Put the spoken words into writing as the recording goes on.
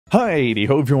Hi,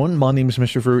 hope everyone. My name is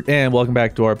Mr. Fruit, and welcome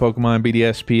back to our Pokemon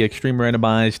BDSP Extreme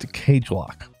Randomized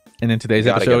Cagelocke. And in today's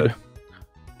episode,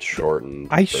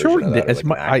 I shortened it as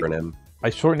my acronym. I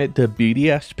shortened it to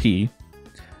BDSP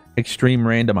Extreme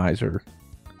Randomizer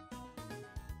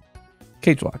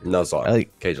Cagelocke. Nuzlocke.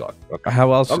 Cagelocke. Okay.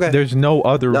 How else? Okay. There's no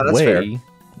other way. Fair.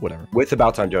 Whatever. With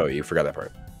About Time Joey, you forgot that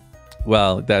part.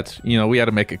 Well, that's, we had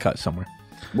to make a cut somewhere.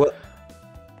 What?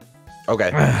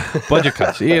 Okay. Budget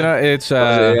cuts. It's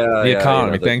the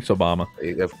economy. Thanks, Obama.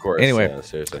 Of course. Anyway.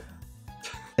 Seriously.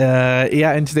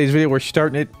 In today's video, we're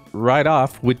starting it right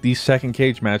off with the second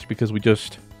cage match because we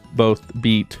just both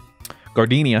beat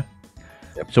Gardenia.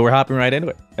 Yep. So we're hopping right into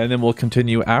it. And then we'll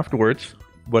continue afterwards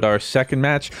with our second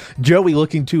match. Joey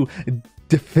looking to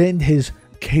defend his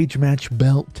cage match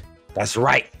belt. That's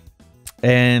right.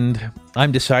 And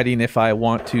I'm deciding if I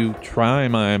want to try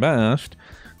my best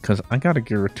because I got a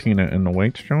Giratina in the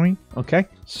weights, Joey. Okay.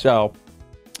 So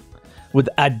with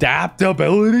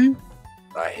adaptability.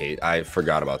 I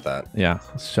forgot about that. Yeah.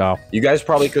 So you guys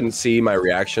probably couldn't see my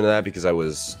reaction to that because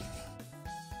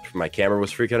my camera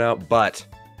was freaking out, but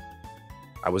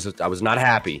I was not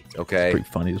happy. Okay. It's pretty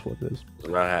funny is what it is. I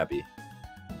was not happy.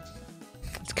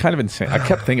 It's kind of insane. I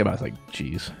kept thinking about it, like,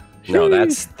 geez. No,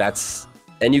 that's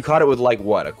and you caught it with like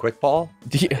what? A quick ball?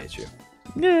 Yeah. I hate you.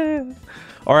 Yeah.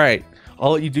 All right.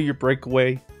 I'll let you do your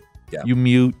breakaway. Yeah. You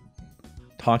mute.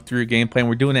 Talk through your game plan.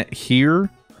 We're doing it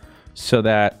here so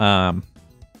that we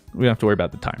don't have to worry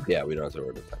about the timer. Yeah, we don't have to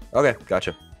worry about the time. Okay,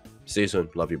 gotcha. See you soon.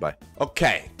 Love you. Bye.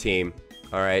 Okay, team.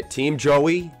 All right, Team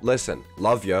Joey. Listen,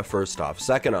 love you. First off.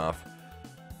 Second off,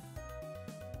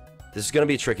 this is gonna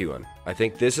be a tricky one. I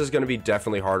think this is gonna be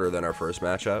definitely harder than our first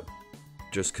matchup,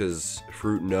 just because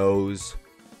Fruit knows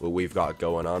what we've got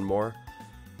going on more.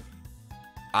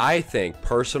 I think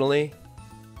personally,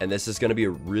 and this is going to be a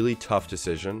really tough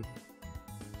decision,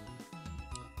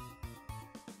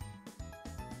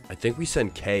 I think we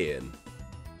send Kay in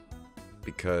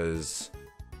because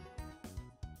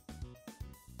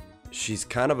she's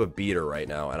kind of a beater right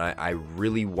now, and I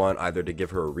really want either to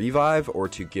give her a revive or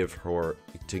to give her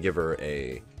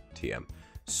a TM.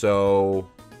 So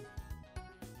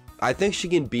I think she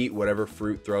can beat whatever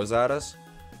Fruit throws at us,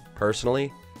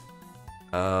 personally.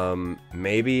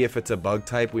 Maybe if it's a bug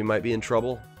type, we might be in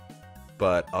trouble.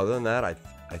 But other than that, I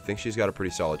think she's got a pretty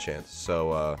solid chance.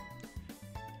 So,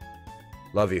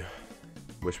 love you.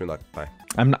 Wish me luck. Bye.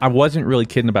 I wasn't really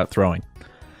kidding about throwing.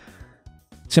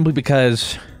 Simply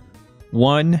because,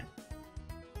 one,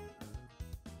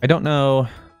 I don't know.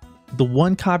 The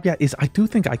one caveat is I do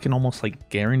think I can almost like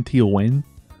guarantee a win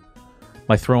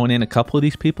by throwing in a couple of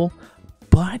these people.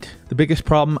 But the biggest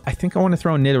problem, I think I want to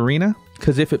throw in Nidorina,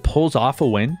 because if it pulls off a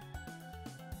win,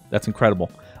 that's incredible.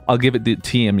 I'll give it the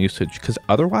TM usage, because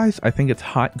otherwise, I think it's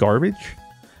hot garbage.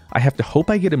 I have to hope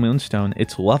I get a Moonstone.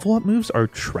 Its level up moves are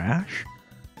trash.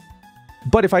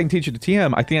 But if I can teach it to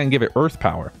TM, I think I can give it Earth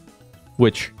Power,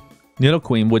 which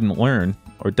Nidoqueen wouldn't learn,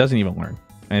 or doesn't even learn.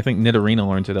 And I think Nidorina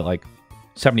learns it at like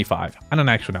 75. I don't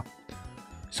actually know.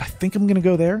 So I think I'm going to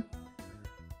go there.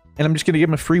 And I'm just going to give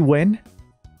him a free win,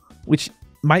 which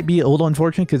might be a little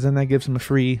unfortunate because then that gives him a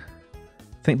free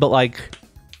thing. But like,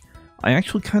 I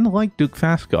actually kind of like Duke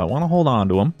Fasco. I want to hold on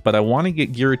to him, but I want to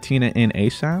get Giratina in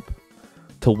ASAP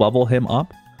to level him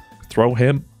up, throw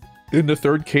him in the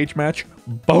third cage match.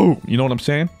 Boom! You know what I'm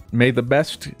saying? May the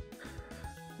best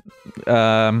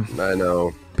I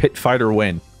know. pit fighter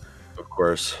win. Of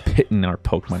course. Pitting our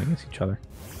Pokemon against each other.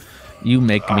 You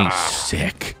make me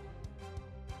sick.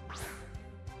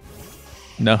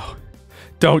 No.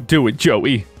 Don't do it,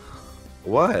 Joey.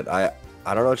 What? I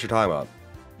don't know what you're talking about.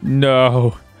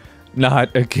 No.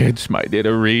 Not against my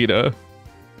Nidorina.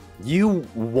 You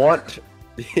want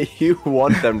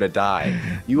them to die.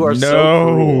 You are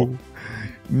so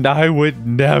cruel. I would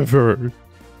never.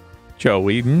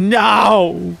 Joey,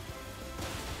 no.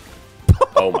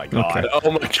 Oh my god. Okay.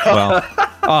 Oh my god.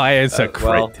 Well, it's a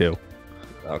crit too.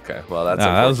 Okay. Well, that's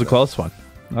that was a close one.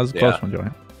 That was a close one, Joey.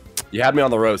 You had me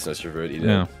on the roast, Mr. Fruit. You did.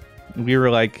 Yeah. We were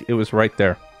like, it was right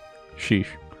there. Sheesh.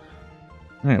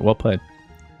 All right, well played.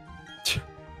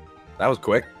 That was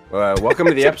quick. Welcome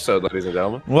to the episode, ladies and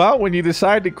gentlemen. Well, when you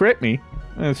decide to crit me,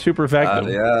 it's super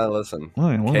effective. Yeah, listen.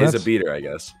 Right, well, Kay's a beater, I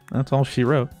guess. That's all she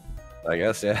wrote. I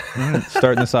guess, yeah. Right,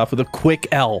 starting this off with a quick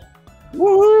L.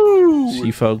 Woohoo! See,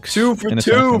 folks. 2 for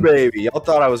 2, baby. Y'all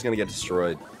thought I was going to get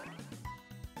destroyed.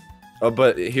 Oh,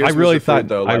 but here's I really thought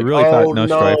though. I really thought No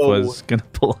Strife was gonna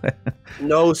pull it.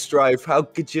 No Strife. How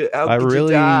could you? How could you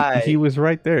die? He was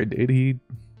right there, dude.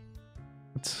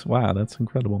 Wow, that's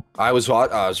incredible.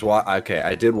 Okay,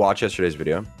 I did watch yesterday's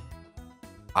video.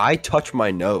 I touch my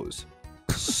nose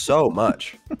so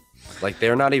much. Like,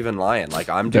 they're not even lying. Like,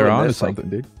 I'm They're doing on to this something,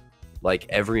 dude. like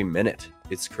every minute.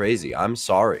 It's crazy. I'm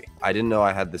sorry. I didn't know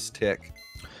I had this tick.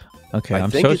 Okay, I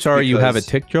I'm think so it's sorry you have a because-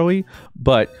 tick, Joey,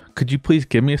 but could you please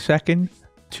give me a second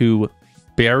to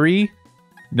bury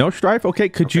No Strife? Okay,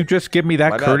 could you just give me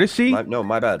that My bad. courtesy? No,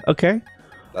 my bad. Okay.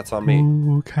 That's on me.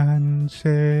 Who can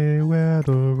say where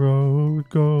the road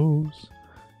goes,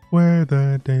 where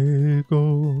the day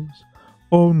goes?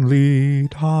 Only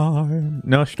time.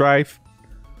 No Strife.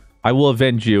 I will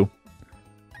avenge you.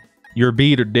 You're a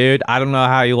beater, dude. I don't know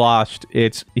how you lost.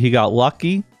 He got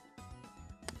lucky,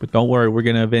 but don't worry, we're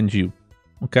gonna avenge you.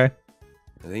 Okay?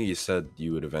 I think you said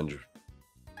you would avenge.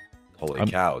 Holy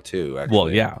cow, too. Actually. Well,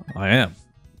 yeah, I am.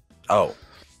 Oh.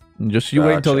 Just you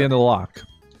wait until the Gotcha. end of the lock.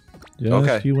 Just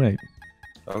Okay. you wait.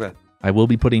 Okay. I will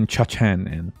be putting Cha-Chen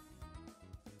in,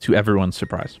 to everyone's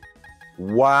surprise.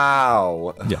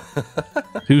 Wow. Yeah.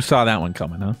 Who saw that one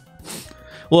coming, huh?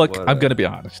 Look, I'm going to be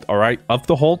honest, all right? Of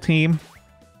the whole team,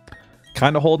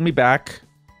 kind of holding me back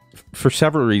for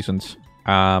several reasons.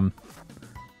 I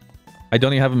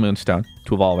don't even have a Moonstone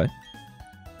to evolve it.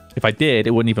 If I did,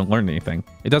 it wouldn't even learn anything.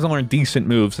 It doesn't learn decent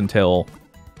moves until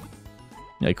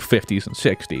like 50s and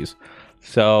 60s.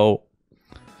 So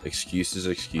Excuses.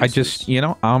 I just,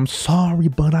 I'm sorry,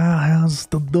 but I has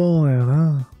to do it,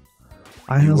 huh?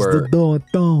 I has to do it,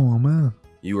 though, man.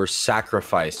 You were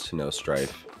sacrificed to No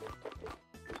Strife.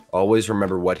 Always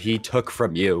remember what he took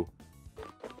from you.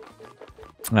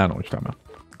 I don't know what you're talking about.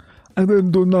 I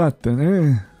didn't do nothing,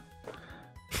 eh?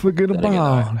 Forget Then again,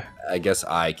 about it. I guess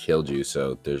I killed you,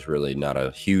 so there's really not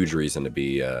a huge reason to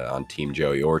be on Team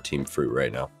Joey or Team Fruit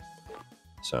right now.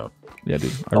 So, Yeah,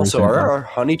 dude. also, are our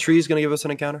honey trees going to give us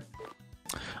an encounter?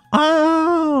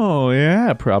 Oh,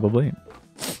 yeah, probably.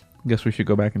 Guess we should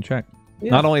go back and check. Yeah,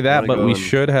 Not only that, but we and...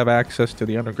 should have access to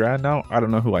the underground now. I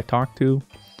don't know who I talked to.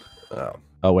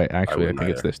 Oh, wait, actually, I think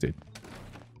it's this dude.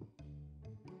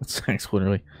 Thanks,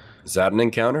 literally. Is that an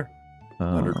encounter?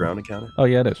 Underground encounter? Oh,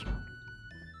 yeah, it is.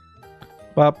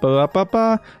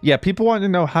 Ba-ba-ba-ba-ba. Yeah, people want to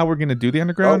know how we're going to do the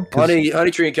underground. Oh, honey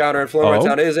tree encounter in Florida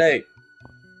Town is a...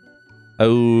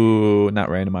 Oh, not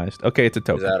randomized. Okay, it's a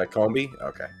token. Is that a combi?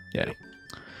 Okay. Yeah.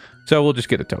 So we'll just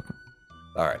get a token.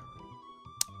 All right.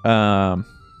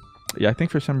 Yeah, I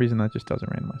think for some reason that just doesn't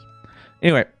randomize.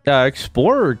 Anyway,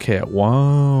 Explorer Kit.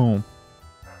 Wow.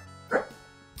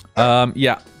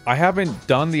 Yeah, I haven't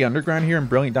done the underground here in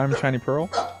Brilliant Diamond Shiny Pearl.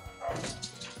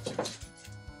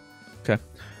 Okay.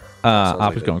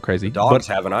 Op is going crazy. Dogs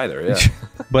haven't either, yeah.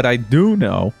 But I do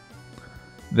know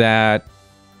that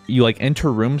you like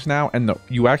enter rooms now and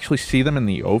you actually see them in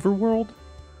the overworld.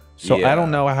 So I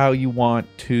don't know how you want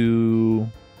to...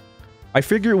 I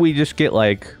figure we just get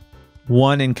like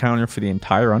one encounter for the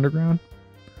entire underground.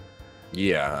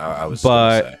 Yeah, I was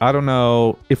But gonna say. I don't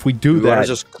know if we do We that. want to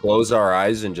just close our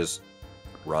eyes and just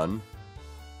run.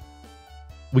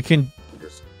 We can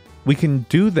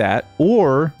do that,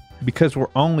 or because we're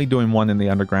only doing one in the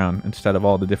underground instead of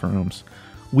all the different rooms,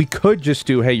 we could just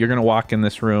do, hey, you're gonna walk in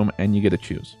this room and you get to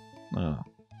choose.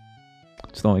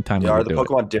 It's the only time. Are the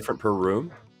Pokemon different per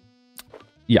room?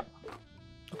 Yeah.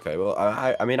 Okay. Well,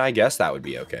 I mean, I guess that would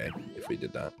be okay if we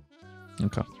did that.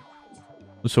 Okay.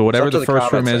 So whatever the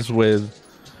first room is with,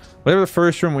 whatever the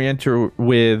first room we enter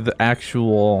with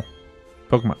actual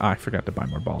Pokemon. I forgot to buy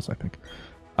more balls. I think.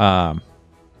 Gotta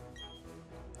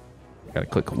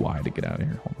click Y to get out of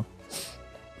here. Hold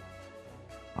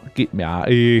on. Get me out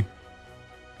of here.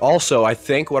 Also, I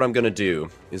think what I'm gonna do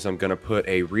is I'm gonna put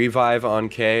a revive on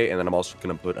K, and then I'm also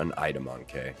gonna put an item on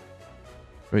K.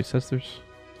 Wait, it says there's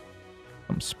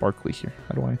some sparkly here.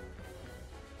 How do I?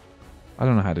 I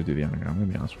don't know how to do the underground. I'm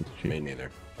gonna be honest with you. Me neither.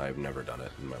 I've never done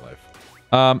it in my life.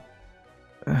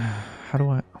 How do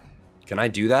I? Can I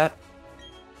do that?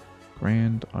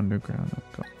 Grand underground.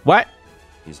 What?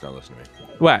 He's not listening to me.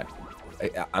 What?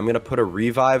 I'm gonna put a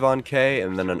revive on K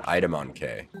and then an item on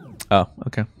K. Oh,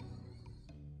 okay.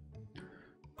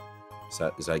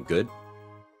 Is that good?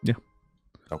 Yeah.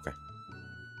 Okay.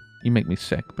 You make me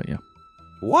sick, but yeah.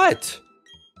 What?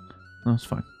 No, it's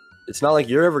fine. It's not like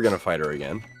you're ever gonna fight her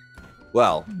again.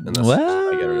 Well, unless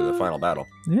I get her to the final battle.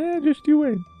 Yeah, just you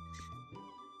wait.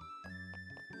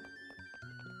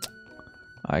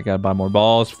 I gotta buy more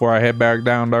balls before I head back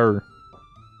down there.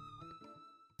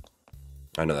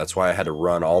 I know, that's why I had to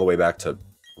run all the way back to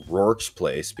Rourke's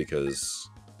place, because...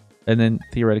 And then,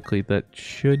 theoretically, that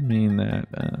should mean that...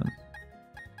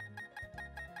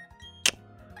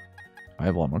 I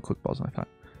have a lot more quick balls than I thought.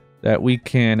 That we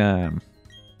can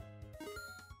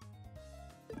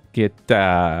get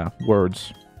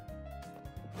words.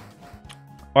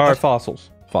 Or fossils.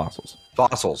 Fossils.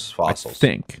 Fossils. I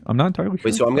think. I'm not entirely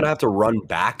sure. Wait, so I'm gonna have to run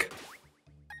back?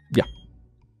 Yeah.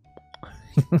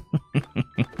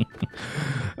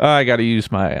 I got to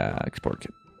use my export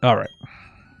kit. All right.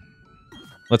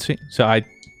 Let's see. So I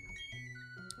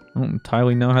don't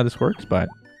entirely know how this works, but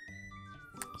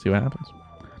see what happens.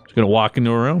 I'm just going to walk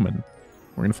into a room and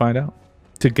we're going to find out.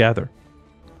 Together.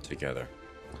 Together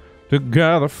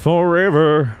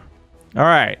forever. All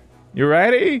right. You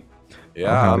ready?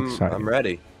 Yeah, I'm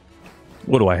ready.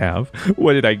 What do I have?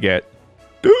 What did I get?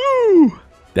 Ooh!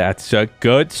 That's a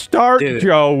good start, dude.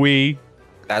 Joey.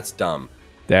 That's dumb.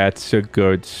 That's a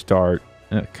good start.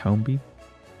 Combi?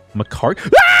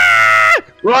 McCart? Ah!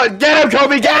 Run! Get him,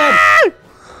 Kobe! Get him!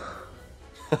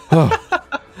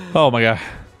 Oh my god.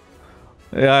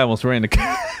 Yeah, I almost ran the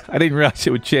I didn't realize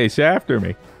it would chase after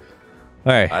me.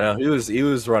 Hey. I know, he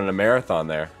was running a marathon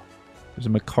there. There's a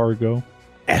McCargo.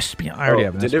 Espion. I already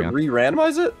have an Did Espion. it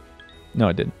re-randomize it? No,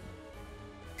 it didn't.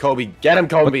 Kobe, get him,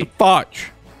 Kobe! What the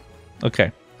fudge?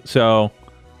 Okay, so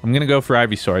I'm gonna go for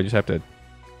Ivysaur. I just have to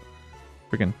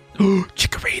freaking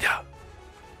Chikorita.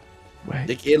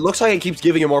 Wait. It looks like it keeps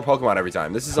giving you more Pokemon every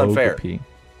time. This is unfair.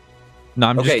 No,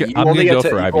 I'm okay, just I'm gonna go for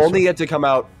Ivysaur. You only get to come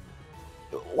out.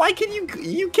 Why can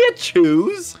you can't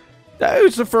choose? That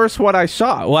was the first one I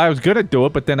saw. Well, I was gonna do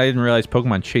it, but then I didn't realize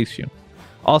Pokemon chase you.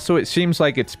 Also, it seems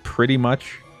like it's pretty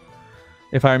much,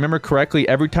 if I remember correctly,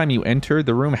 every time you enter,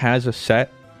 the room has a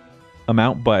set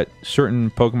amount, but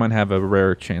certain Pokemon have a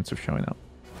rare chance of showing up.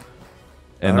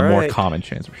 And the more common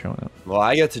chance of showing up. Well,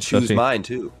 I get to choose mine,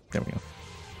 too. There we go.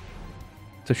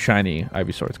 It's a shiny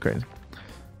Ivysaur. It's crazy.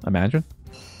 Imagine?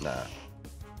 Nah.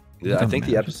 Yeah, I think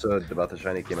the episode about the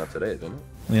shiny came out today, didn't it?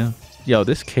 Yeah. Yo,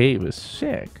 this cave is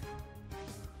sick.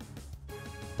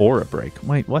 Aura break.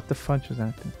 Wait, what the fudge is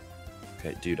that thing?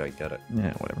 Okay, dude, I get it.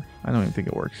 Yeah, whatever. I don't even think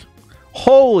it works.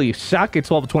 Holy suck, it's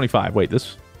level 25. Wait,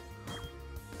 this...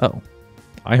 Oh.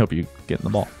 I hope you get in the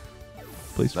ball.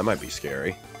 Please. That might be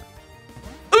scary.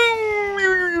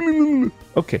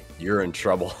 Okay. You're in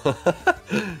trouble.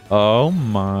 Oh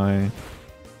my.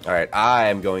 Alright, I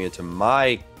am going into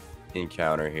my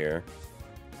encounter here.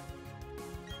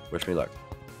 Wish me luck.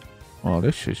 Oh,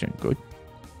 this isn't good.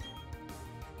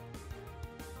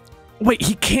 Wait,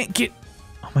 he can't get...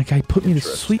 Oh my god, he put me to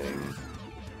sleep.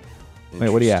 Wait,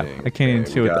 what do you have? I can't even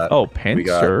see what... Oh,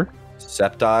 Pinsir.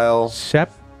 Sceptile.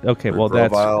 Okay, well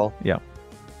that's... Yeah.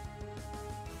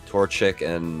 Torchic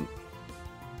and...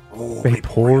 Oh,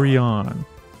 Vaporeon.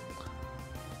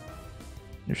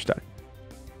 You're stuck.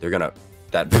 They're gonna...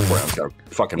 That Vaporeon's gonna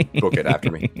fucking book it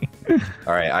after me.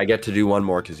 Alright, I get to do one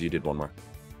more because you did one more.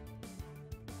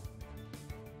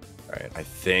 Alright, I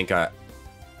think I...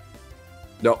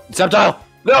 No, Sceptile!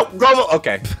 No, Grovel!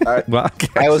 Okay. Well,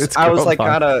 I was like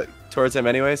kind of towards him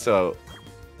anyway, so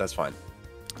that's fine.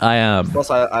 I am. Plus,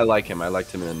 I like him. I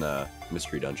liked him in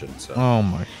Mystery Dungeon. So. Oh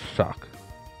my fuck!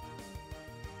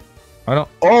 I don't.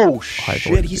 Oh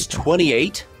shit! He's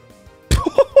 28.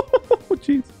 Oh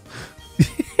jeez.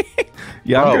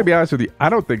 Yeah, I'm gonna be honest with you. I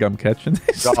don't think I'm catching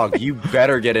this. Dog, you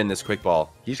better get in this quick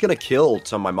ball. He's gonna kill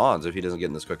some of my mons if he doesn't get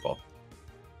in this quick ball.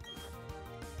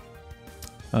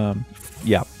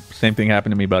 Yeah. Same thing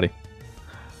happened to me, buddy.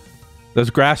 Those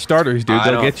grass starters, dude,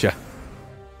 they'll get you.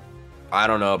 I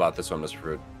don't know about this one, Mr.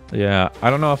 Fruit. Yeah,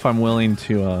 I don't know if I'm willing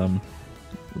to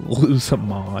lose a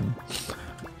mon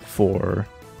for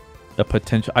a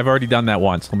potential. I've already done that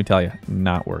once. Let me tell you,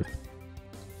 not worth.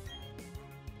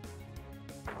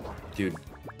 Dude,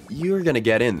 you're gonna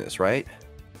get in this, right?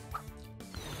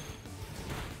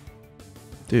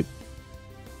 Dude,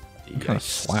 it kind of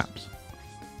slaps.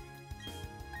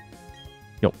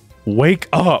 Yo, wake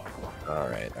up! All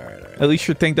right. At least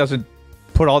your thing doesn't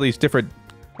put all these different...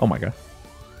 Oh my god.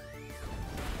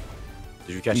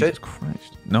 Did you catch Jesus it?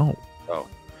 Christ. No. Oh.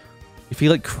 If he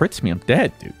like crits me, I'm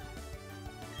dead, dude.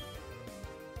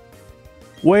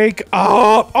 Wake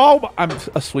up! Oh, I'm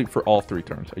asleep for all 3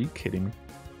 turns. Are you kidding me?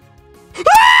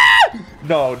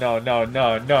 No.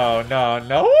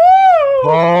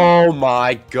 Oh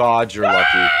my god, you're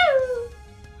lucky.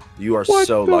 You are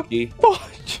so lucky.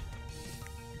 Fudge?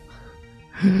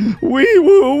 Wee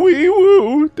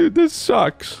woo. Dude, this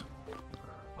sucks.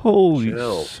 Holy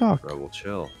suck. Bro, we'll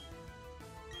chill.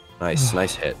 Nice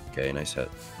hit. Okay, nice hit.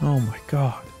 Oh my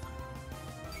god.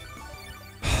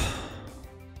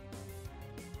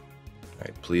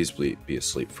 Alright, please be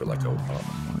asleep for like a while.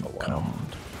 God.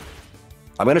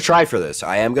 I'm gonna try for this.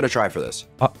 I am gonna try for this.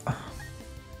 I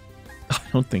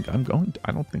don't think I'm going to.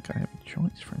 I don't think I have a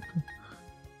choice, frankly.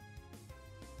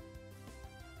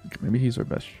 Maybe he's our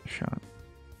best shot.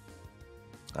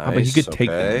 Nice, but he could take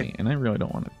me, and I really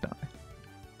don't want to die.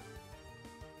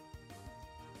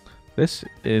 This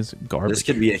is garbage. This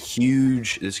could be a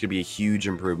huge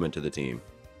improvement to the team.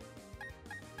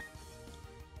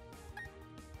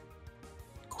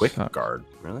 Quick guard,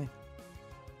 really?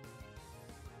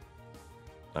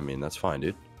 I mean, that's fine,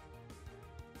 dude.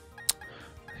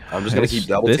 I'm just gonna keep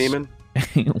double teaming.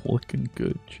 Ain't looking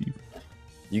good, Chief.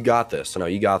 You got this. No,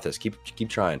 you got this. Keep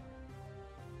trying.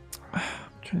 I'm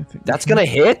trying to think. That's gonna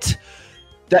hit.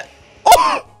 That.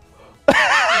 Oh!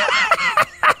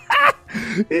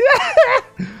 Yeah.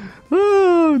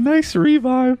 Oh, nice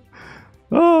revive.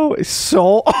 Oh, it's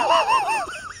so.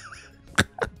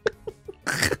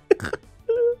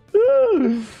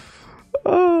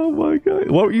 Oh my god!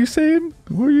 What were you saying?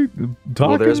 What were you talking?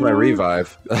 Well, there's my about?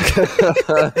 revive.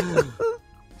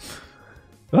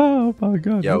 Oh my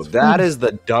god! Yo, that is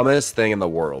the dumbest thing in the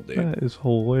world, dude. That is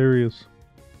hilarious.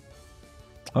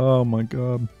 Oh my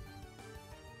god!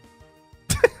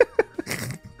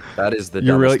 That is the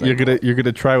dumbest thing. You're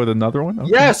gonna try with another one? Okay.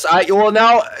 Yes, well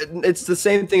now it's the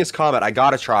same thing as Comet. I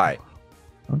gotta try.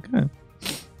 Okay.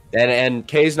 And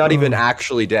Kay's not even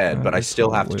actually dead, but I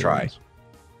still have to try.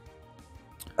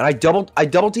 And I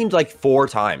double teamed like 4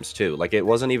 times too. Like it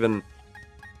wasn't even.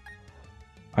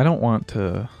 I don't want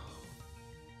to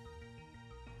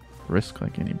risk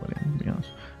like anybody, to be honest.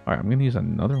 All right, I'm gonna use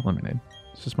another lemonade.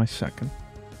 This is my second.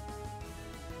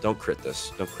 Don't crit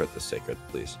this. Don't crit this, Sacred,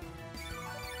 please.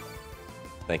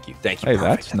 Thank you. Thank you. Hey,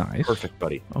 perfect. that's nice. Perfect,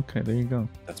 buddy. Okay, there you go.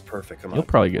 That's perfect. Come on. You'll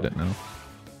probably get it now.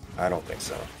 I don't think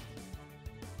so.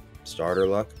 Starter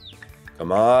luck.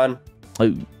 Come on. Oh.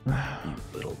 You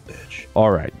little bitch.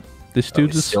 All right. This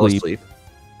dude's asleep.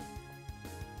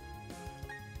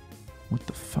 What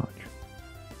the fuck?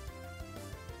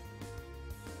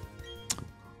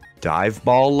 Dive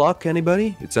ball luck,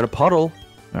 anybody? It's in a puddle.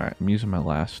 All right, I'm using my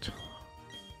last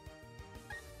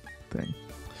thing.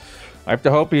 I have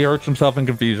to hope he hurts himself in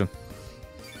confusion.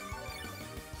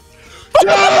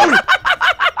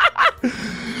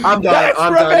 I'm done.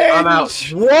 I'm done. I'm out.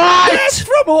 What? That's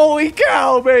from Holy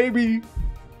Cow, baby.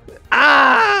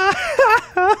 Ah!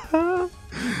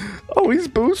 Oh, he's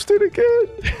boosted again.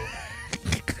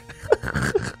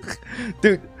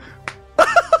 Dude.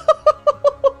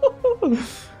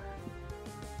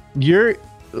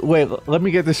 Wait, let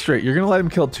me get this straight. You're gonna let him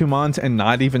kill 2 mons and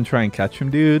not even try and catch him,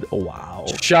 dude? Oh, wow.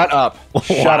 Shut up.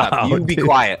 Shut up. You be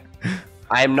quiet.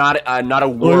 I'm not a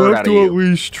word out of you. I have to at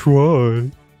least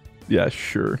try. Yeah,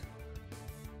 sure.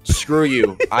 Screw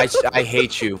you. I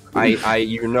hate you.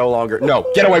 You're no longer. No,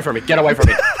 get away from me. Get away from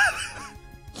me.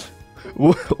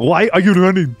 Why are you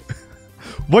running?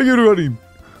 Why are you running?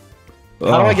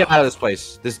 How do I get out of this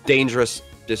place? This dangerous,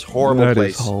 this horrible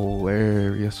place. That is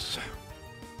hilarious.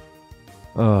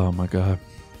 Oh my god.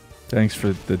 Thanks for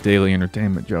the daily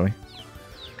entertainment, Joey.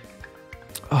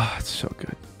 Oh, it's so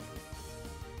good.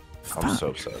 I'm so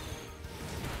upset.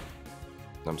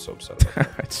 I'm so upset about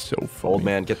that. It's so funny. Old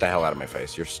man, get the hell out of my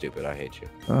face. You're stupid. I hate you.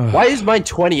 Why is mine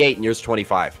 28 and yours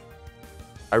 25?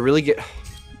 I really get...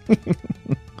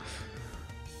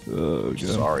 Oh,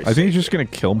 sorry. I think he's just going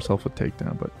to kill himself with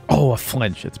takedown, but... Oh, a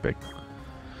flinch. It's big.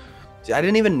 See, I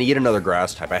didn't even need another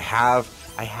grass type. I have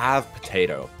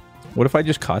potato. What if I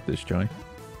just caught this, Joey?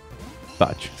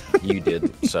 Fudge. You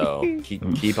did, so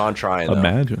keep on trying, though.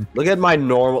 Imagine. Look at my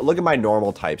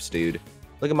normal types, dude.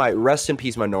 Look at my rest in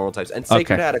peace, my normal types. And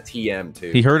Sacred had a TM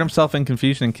too. He hurt himself in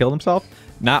confusion and killed himself.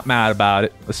 Not mad about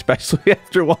it, especially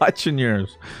after watching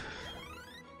yours.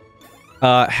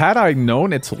 Had I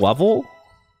known its level,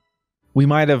 we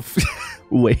might have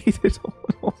waited a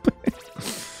little bit.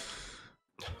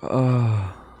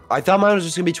 I thought mine was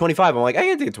just gonna be 25. I'm like, I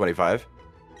can take 25.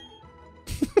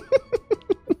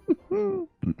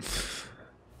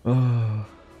 Oh,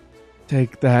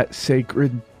 take that,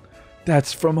 Sacred.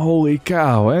 That's from Holy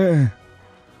Cow, eh?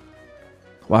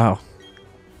 Wow.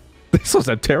 This was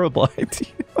a terrible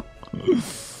idea.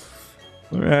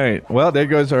 Alright. Well, there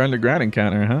goes our underground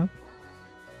encounter, huh?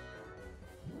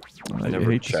 I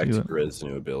never checked Grid's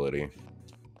new ability.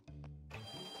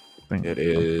 It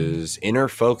is Inner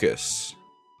Focus.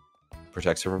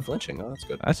 Protects her from flinching. Oh, that's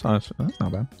good. That's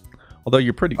not bad. Although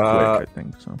you're pretty quick, I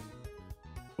think, so.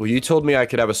 Well, you told me I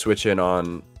could have a switch in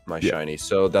on my shiny,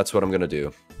 so that's what I'm going to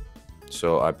do.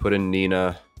 So I put in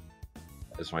Nina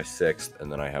as my 6th,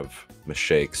 and then I have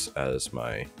Mishakes as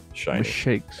my shiny.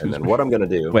 Mishakes. And then what I'm going to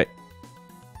do... Wait,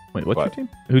 what's your team?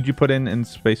 Who'd you put in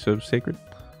space of Sacred?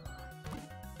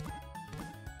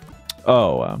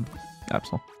 Oh,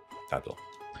 Absol. Absol.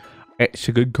 It's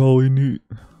a good call, Newt.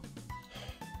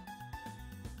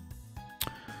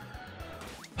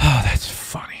 Oh, that's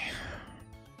funny.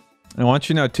 I want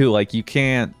you to know, too, like, you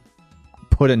can't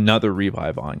put another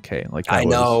revive on K. Like I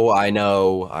know, I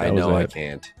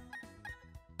can't.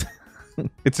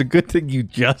 It's a good thing you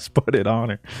just put it on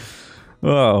her.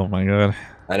 Oh my god.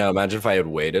 I know, imagine if I had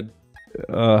waited.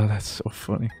 That's so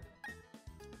funny.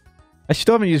 I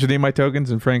still haven't used any of my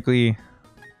tokens, and frankly,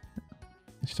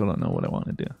 I still don't know what I want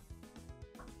to do.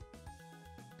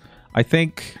 I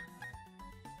think...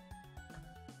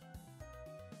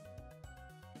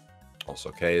 Also,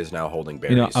 Kay is now holding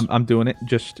berries. You know, I'm doing it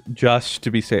just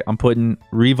to be safe. I'm putting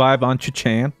Revive on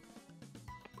Chachan.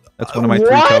 That's one of my 3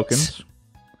 tokens.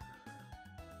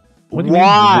 What do you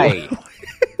why? Mean?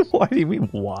 Why do you mean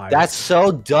why? That's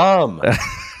so dumb.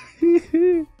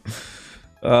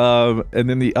 And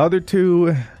then the other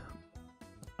 2, I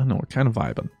don't know. We're kind of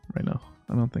vibing right now.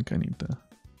 I don't think I need to.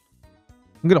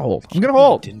 I'm gonna hold. I'm gonna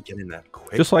hold. Didn't get in that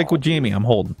quick. Just like with Jamie, I'm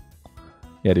holding.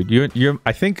 Yeah, dude. You're.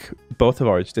 I think both of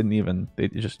ours didn't even. They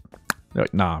just. They're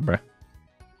like, nah, bruh.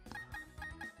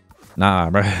 Nah,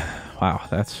 bruh. Wow,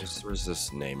 that's. Where's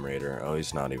this name raider? Oh,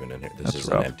 he's not even in here. This is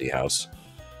rough. an empty house.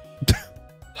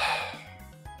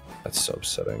 That's so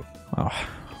upsetting. Wow.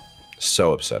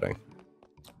 So upsetting.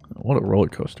 What a roller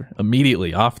coaster!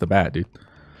 Immediately off the bat, dude.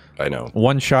 I know.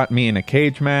 One shot me in a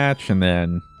cage match, and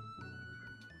then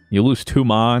you lose 2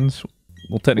 mons.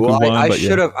 Well, technically one, I but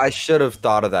should have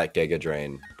thought of that Giga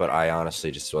Drain, but I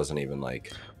honestly just wasn't even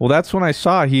like. Well, that's when I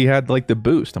saw he had like the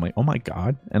boost. I'm like, oh my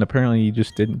god! And apparently he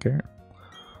just didn't care.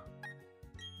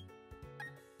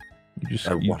 You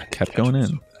kept going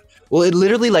in. Well, it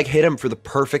literally like hit him for the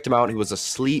perfect amount. He was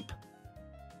asleep.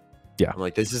 Yeah. I'm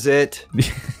like, this is it.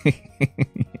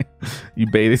 You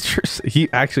baited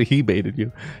he baited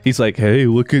you. He's like, hey,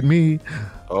 look at me.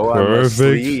 Oh, I'm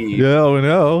asleep. Yeah, oh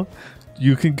no.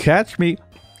 You can catch me.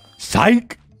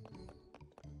 Psych.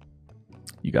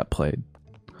 You got played.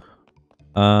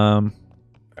 All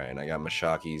right, and I got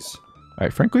Mashaki's. All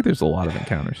right, frankly, there's a lot of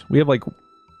encounters. We have like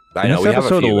I know, this we have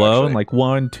episode a few, alone, actually. like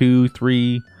 1, 2,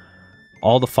 3,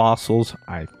 all the fossils,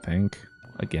 I think.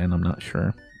 Again, I'm not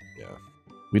sure. Yeah.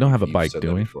 We don't have a You've bike, said do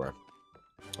that we? before.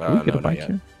 Do we get No, a bike not yet.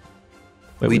 here?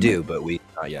 Wait, We do, but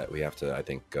not yet. We have to, I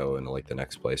think, go into like the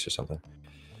next place or something.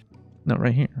 No,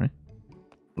 right here, right?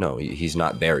 No, he's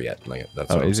not there yet. Like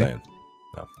that's Oh, what I'm is he? saying.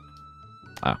 No.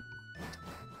 Ah.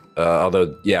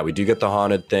 Although, yeah, we do get the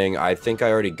haunted thing. I think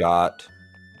I already got.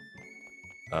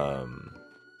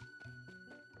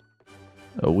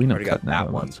 Oh, we know already got cutting that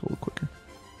that one. one's a little quicker.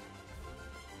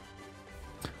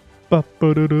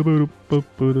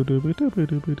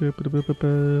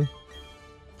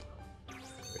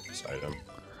 This item.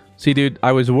 See, dude,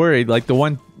 I was worried. Like, the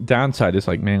one downside is,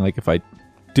 like, man, like, if I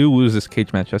do lose this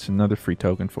cage match, that's another free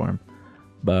token for him.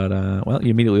 But, well,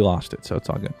 you immediately lost it, so it's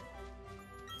all good.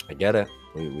 I get it.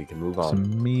 We can move It's on.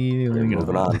 immediately We're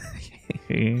moving on.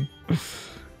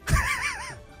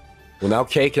 Well, now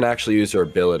Kay can actually use her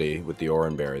ability with the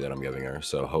Oran Berry that I'm giving her,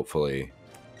 so hopefully...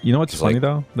 You know what's It's funny, like,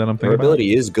 though, that I'm Her thinking about?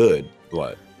 ability is good.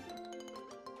 What?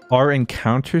 Our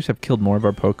encounters have killed more of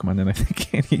our Pokemon than I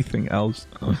think anything else.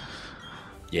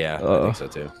 Yeah, I think so,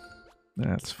 too.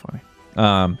 That's funny.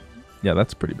 Yeah,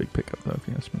 that's a pretty big pickup, though, if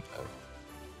you ask me.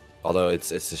 Although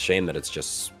it's a shame that it's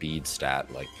just speed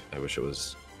stat. Like, I wish it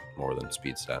was more than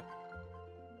speed stat.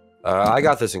 I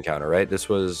got this encounter, right? This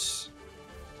was...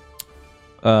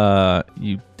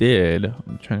 You did.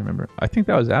 I'm trying to remember. I think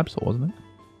that was Absol, wasn't it?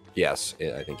 Yes,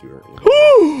 I think you were...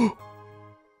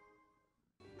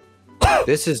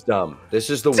 This is dumb.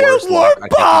 This is the worst luck I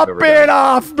think I've ever done.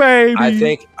 Off, baby!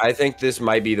 I think this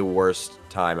might be the worst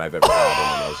time I've ever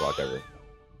had in a Nuzlocke ever.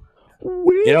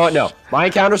 You know what? No, my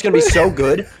encounter's gonna be so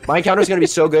good. My encounter's gonna be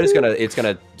so good. It's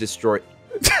gonna destroy.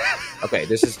 Okay,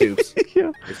 this is dupes.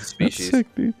 Yeah, this is that's species.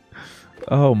 sick, dude.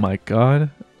 Oh my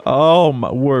god. Oh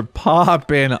my, we're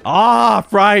popping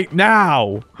off right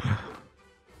now.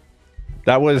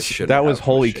 That was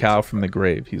holy cow from the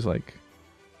grave. He's like,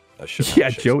 yeah,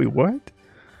 Joey, what?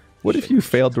 What if you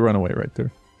failed to run away right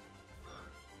there?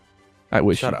 I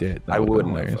wish you did. I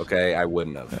wouldn't have. Okay, I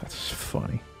wouldn't have. That's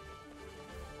funny.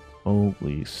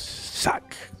 Holy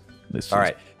suck. All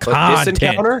right, but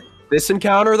this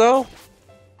encounter though.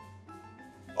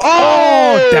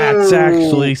 Oh, that's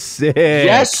actually sick.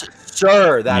 Yes,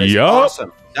 sir. That is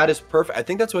awesome. That is perfect. I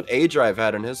think that's what A-Drive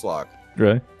had in his lock.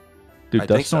 Really? Dude, I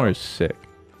think so. Dusknoir is sick.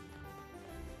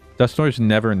 Dusknoir's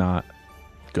never not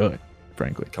good,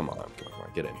 frankly. Come on,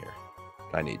 get in here.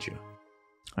 I need you.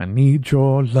 I need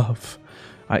your love.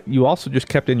 You also just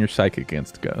kept in your psychic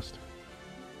against Ghost.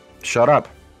 Shut up.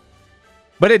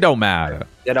 But it don't matter.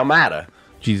 It don't matter.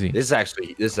 GZ. This is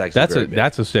actually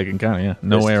that's a sick encounter, yeah.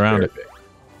 No way around it. Big.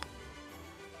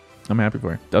 I'm happy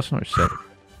for you. Dusknoir's sick.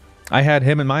 I had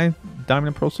him in my Diamond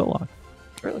and Pearl Soul lock.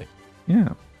 Really?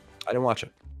 Yeah. I didn't watch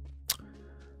it.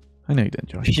 I know you didn't,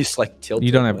 Joey. You just like tilted.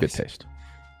 You don't have good taste.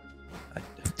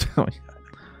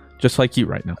 Just like you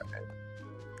right now.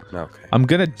 Okay. I'm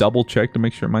gonna double check to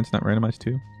make sure mine's not randomized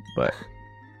too. But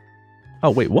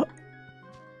oh wait, what?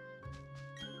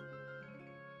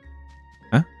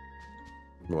 Huh?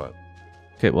 What?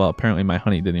 Okay, well apparently my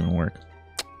honey didn't even work.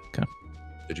 Okay.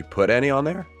 Did you put any on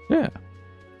there? Yeah.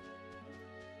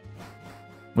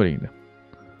 What are you gonna do?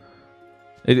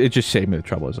 It just saved me the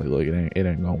trouble. I was like, look, it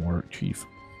ain't gonna work, Chief.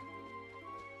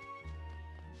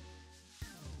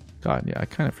 God, yeah, I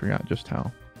kind of forgot just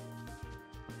how.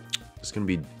 This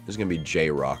is gonna be J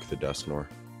Rock the Dusknor.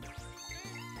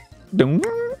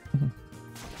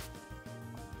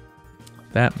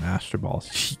 That Master Ball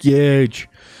is huge.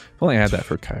 If only I had that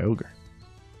for Kyogre.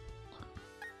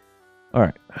 All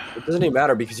right. It doesn't even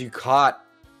matter because you caught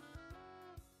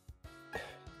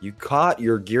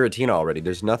your Giratina already.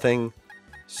 There's nothing.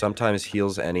 Sometimes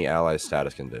heals any ally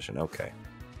status condition. Okay.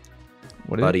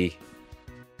 What is buddy? It?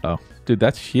 Oh, dude,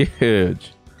 that's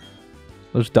huge.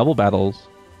 Those double battles.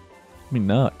 I mean,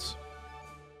 nuts.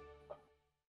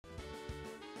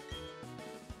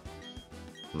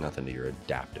 Nothing to your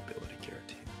adaptability,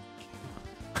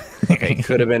 Giratina. Okay, it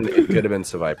could have been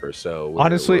Seviper. So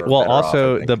honestly, we're well, better off,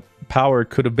 also the power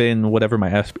could have been whatever my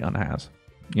Espeon has.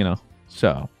 You know,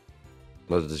 so.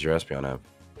 What does your Espeon have?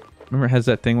 Remember, it has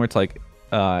that thing where it's like,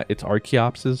 it's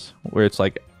Archeopsis, where it's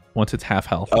like once it's half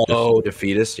health. Oh,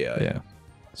 Defeatist, yeah.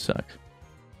 Sucks.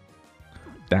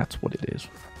 That's what it is.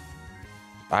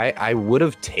 I would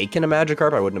have taken a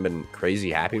Magikarp. I wouldn't have been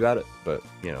crazy happy about it, but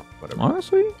you know, whatever.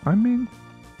 Honestly, I mean,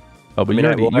 oh, but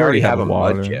I mean, you already have a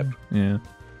water. Mudkip. Yeah.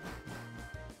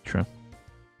 True.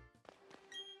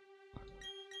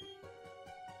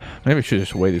 Maybe I should have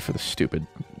just waited for the stupid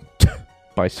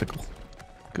bicycle.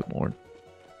 Good lord.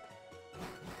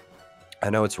 I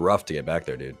know it's rough to get back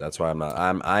there, dude. That's why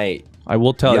I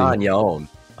will tell you. On your own.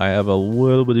 I have a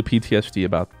little bit of PTSD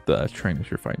about the trainers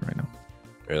you're fighting right now.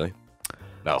 Really?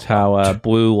 No. It's how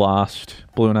Blue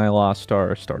and I lost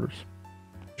our starters.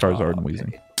 Charizard and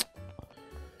Weezing.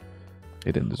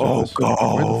 They didn't deserve this.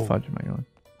 God. Where the fudge am I going?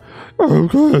 Oh,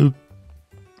 God.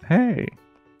 Hey.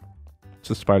 It's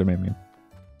a Spider-Man meme.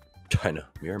 I know.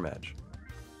 Mirror match.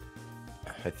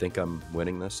 I think I'm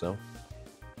winning this, though.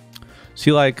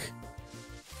 See, like,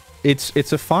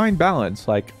 it's a fine balance.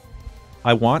 Like,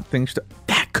 I want things to...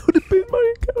 That could have been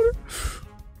my encounter.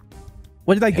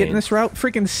 What did I get in this route?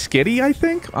 Freaking Skitty, I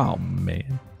think? Oh,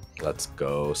 man. Let's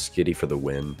go. Skitty for the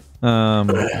win.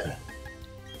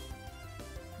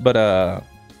 But,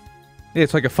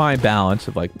 it's like a fine balance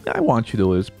of, like, I want you to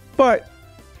lose, but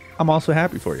I'm also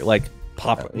happy for you. Like,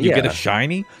 you get a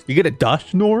shiny, you get a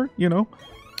Dusknor, you know?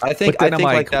 I think that's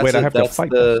wait, I have to fight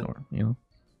Dusknor, you know?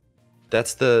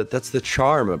 That's the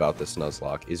charm about this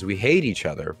Nuzlocke is we hate each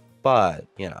other, but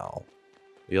you know,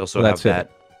 we also have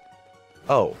that.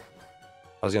 Oh,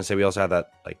 I was gonna say we also have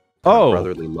that like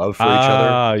brotherly love for each other.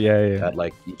 Ah, yeah. That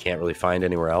like you can't really find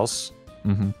anywhere else,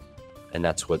 and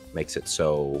that's what makes it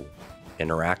so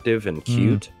interactive and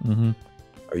cute.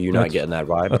 Are you not getting that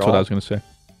vibe? That's what I was gonna say.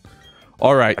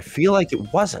 All right. I feel like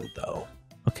it wasn't though.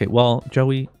 Okay, well,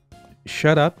 Joey,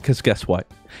 shut up, because guess what?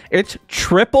 It's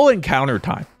triple encounter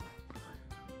time.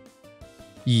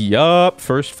 Yup,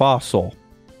 first fossil.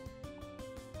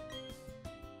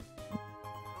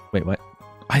 Wait, what?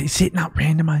 Is it not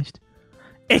randomized?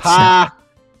 It's not.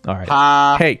 All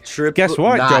right. Hey, guess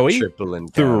what, Joey?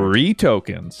 3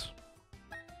 tokens.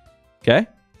 Okay?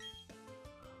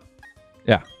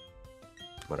 Yeah.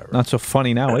 Whatever. Not so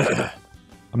funny now, is it?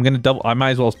 I'm going to double... I might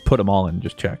as well put them all in and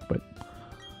just check, but...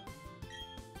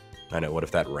 I know. What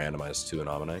if that randomized to an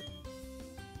Ammonite?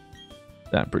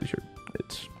 I'm pretty sure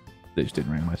they just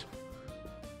didn't randomize.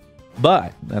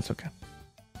 But that's okay.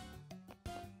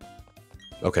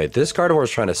 Okay, this Gardevoir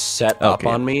is trying to set up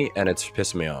on me, and it's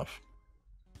pissing me off.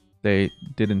 They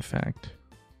did, in fact,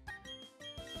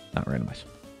 not randomize.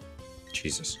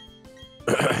 Jesus.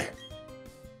 All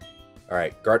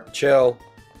right, chill.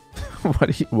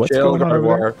 What's chill, going on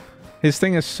over there? His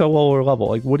thing is so lower level.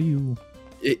 Like, what do you...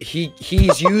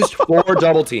 He's used 4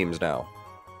 double teams now.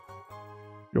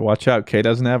 Watch out, Kay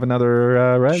doesn't have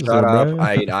another res. Shut up.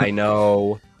 I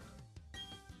know.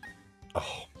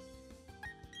 Oh.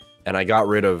 And I got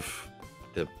rid of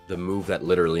the move that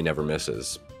literally never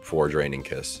misses for Draining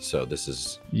Kiss. So this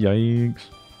is... Yikes.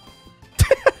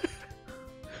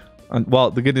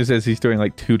 Well, the good news is he's doing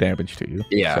like 2 damage to you.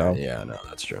 Yeah, so. Yeah, no,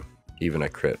 that's true. Even a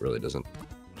crit really doesn't.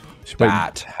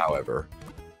 That, however,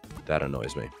 that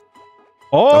annoys me.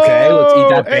 Oh, okay, let's eat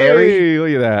that berry. Hey, look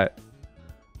at that.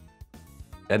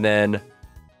 And then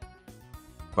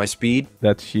my speed.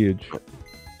 That's huge.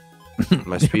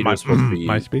 My speed was supposed to be...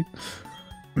 My speed?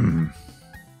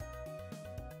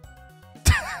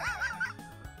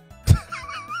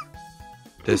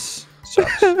 This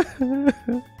sucks.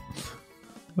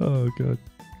 Oh god.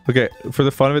 Okay, for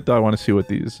the fun of it though, I want to see what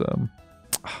these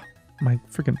my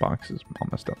freaking box is all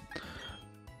messed up.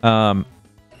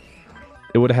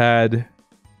 It would have had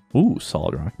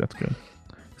solid rock, that's good.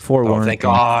 Oh, thank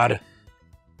God.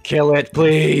 Kill it,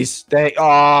 please. I'm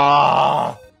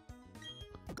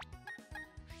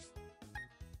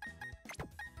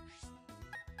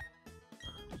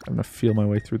gonna feel my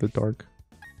way through the dark.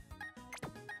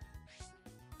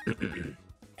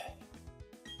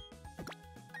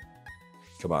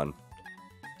 Come on.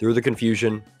 Through the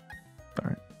confusion.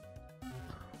 Alright.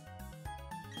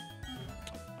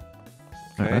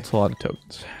 Okay. That's a lot of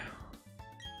tokens.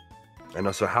 I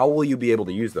know, so how will you be able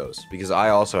to use those? Because I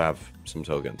also have some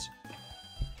tokens.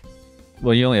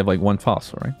 Well, you only have like one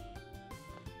fossil, right?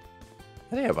 I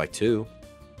think I have like 2.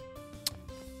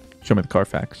 Show me the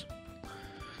Carfax.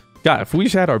 God, if we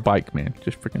just had our bike, man.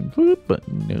 Just freaking whoop, but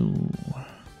no.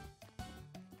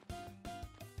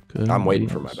 Good I'm waiting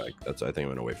for my bike. I think I'm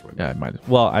gonna wait for my bike. Yeah, I might.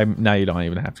 Well, now you don't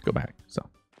even have to go back. So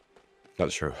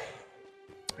that's true.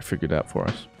 I figured it out for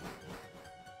us.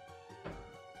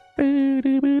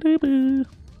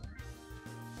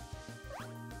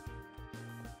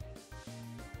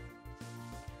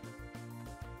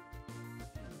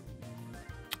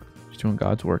 Just doing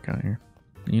God's work out here.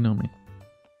 You know me.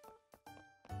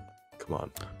 Come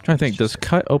on. I'm trying to think. Does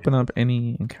cut open up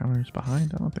any encounters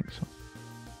behind? I don't think so.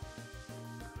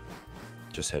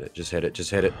 Just hit it. Just hit it.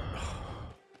 Just hit it.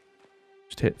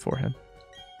 Just hit forehead.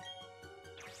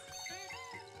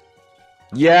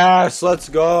 Yes, let's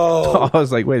go. I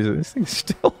was like, wait, is this thing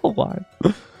still alive?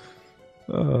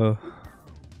 My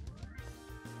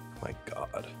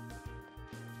God.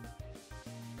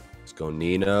 Let's go,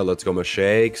 Nina. Let's go,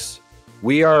 Mashakes.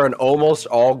 We are an almost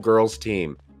all girls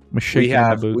team. We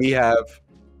have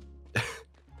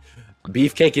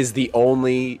Beefcake is the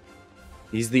only.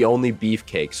 He's the only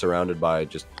beefcake surrounded by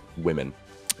just women.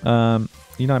 You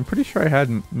know, I'm pretty sure I had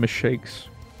Mashakes.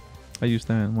 I used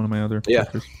that in one of my other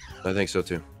characters. I think so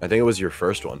too. I think it was your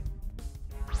first one.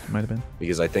 Might have been.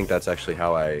 Because I think that's actually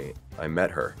how I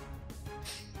met her.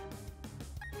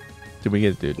 Did we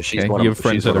get it, dude? She's one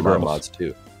of my mods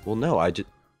too. Well, no, I just.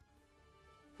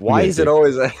 Why is it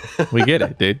always? We get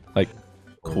it, dude. Like,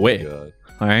 quick. Oh,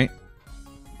 all right.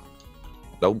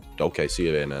 Oh, okay. See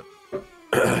you, Bayonet.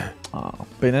 Oh,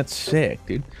 Bayonet's sick,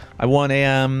 dude. I won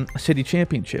a city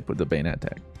championship with the Bayonet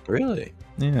deck. Really?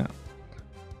 Yeah.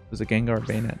 It was a Gengar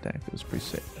Bayonet deck. It was pretty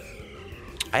sick.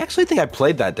 I actually think I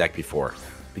played that deck before.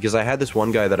 Because I had this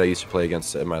one guy that I used to play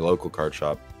against at my local card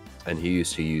shop. And he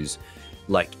used to use,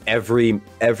 like, every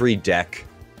deck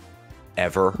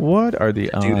ever. What are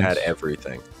the odds? Dude had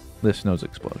everything. This knows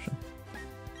Explosion.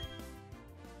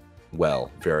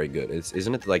 Well, very good.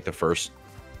 Isn't it, like, the first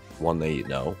one they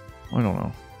know? I don't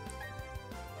know.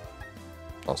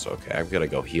 Also, okay, I've got to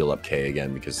go heal up Kay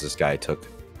again because this guy took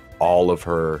all of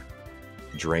her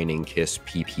draining kiss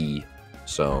PP,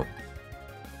 so,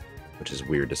 which is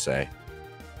weird to say.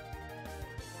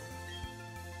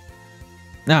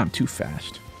 Nah, I'm too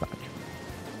fast.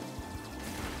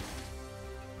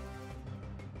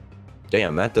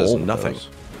 Damn, that does nothing.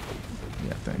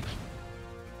 Yeah, thanks.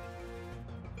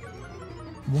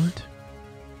 What?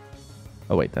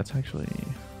 Oh wait, that's actually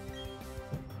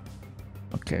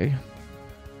okay.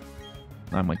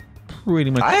 I'm like pretty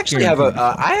much. I actually have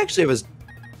a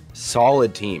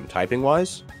solid team typing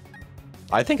wise.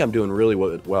 I think I'm doing really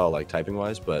well like typing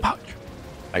wise, but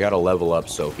I gotta level up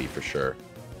Sophie for sure.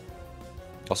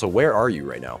 Also, where are you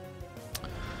right now? I'm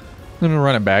gonna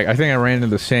run it back. I think I ran into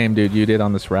the same dude you did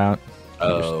on this route.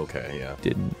 Oh, okay, yeah.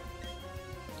 Didn't.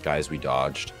 Guys, we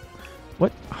dodged.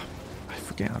 What? Oh, I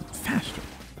forget. I'm faster.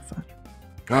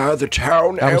 The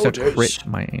town elders. That was a crit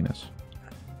my anus.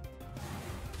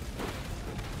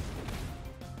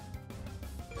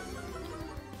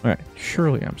 Alright,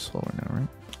 surely I'm slower now, right?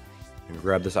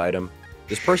 Grab this item.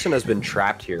 This person has been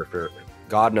trapped here for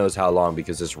God knows how long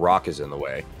because this rock is in the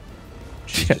way.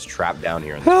 She's just trapped down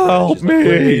here. In this Help me! Like,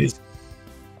 please.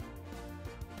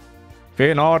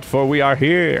 Fear not, for we are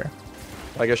here.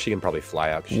 I guess she can probably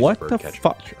fly out. What the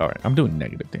fuck? Alright, I'm doing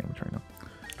negative damage right now.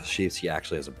 She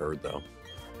actually has a bird, though.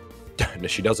 No,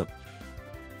 she doesn't.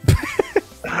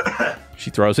 She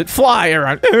throws it. Fly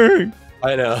around.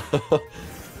 I know.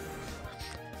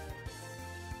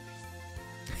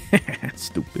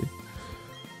 Stupid.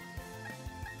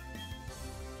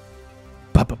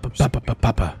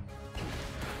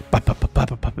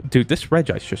 Dude, this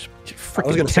Regice just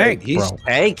freaking tanked, he's bro.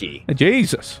 tanky.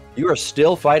 Jesus. You are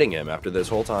still fighting him after this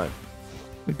whole time.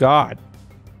 God.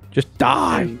 Just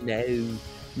die. Oh, no.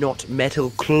 Not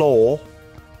Metal Claw.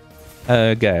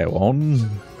 Go on.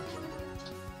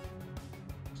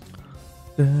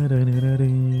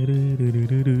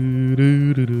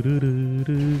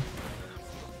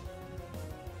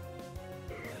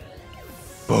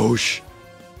 Boosh.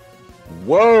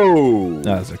 Whoa.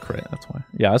 That's a crit. That's why.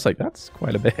 Yeah, I was like, that's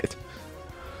quite a bit.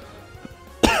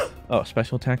 Oh,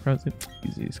 special attack rounds.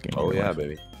 Easiest game. Oh of your yeah, life.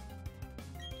 baby.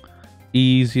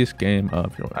 Easiest game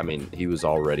of your life. I mean, he was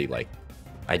already like,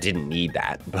 I didn't need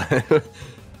that, but.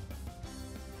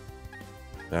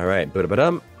 All right, but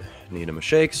need him a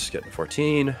shakes. Getting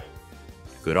 14.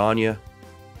 Good on you.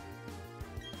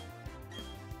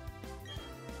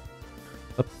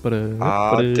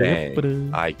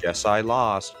 Dang. I guess I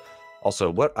lost. Also,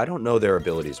 what? I don't know their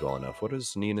abilities well enough. What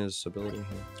is Nina's ability here?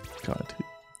 God, dude.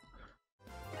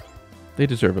 They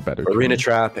deserve a better Arena team.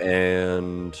 Trap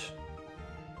and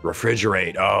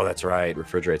Refrigerate. Oh, that's right.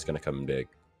 Refrigerate's going to come in big.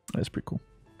 That's pretty cool.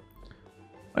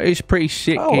 It's pretty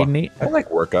sick, Oh, isn't it? I like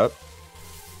Work Up.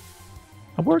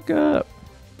 I work up.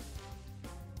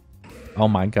 Oh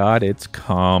my god, it's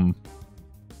calm.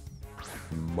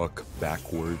 Muck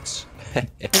backwards.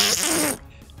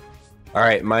 All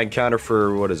right, my counter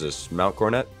for, what is this? Mount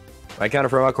Cornet? My counter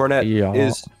for Mount Cornet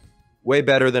is way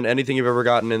better than anything you've ever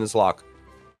gotten in this lock.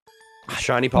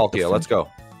 Shiny Palkia, let's go.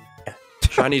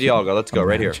 Shiny Dialga, let's go,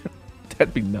 right here.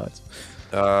 That'd be nuts.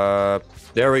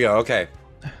 There we go, okay.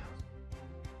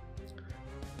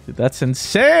 Dude, that's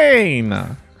insane.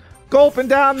 Gulping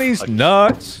down these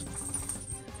nuts.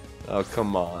 Oh,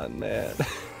 come on, man.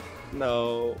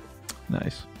 No.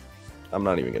 Nice. I'm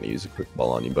not even going to use a quick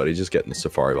ball on you, buddy. Just get in the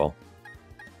Safari Ball.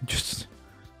 Just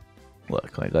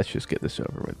look, like, let's just get this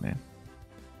over with, man.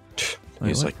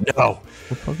 He's Wait, like, no.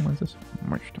 What Pokemon is this?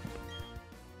 Marchstomp.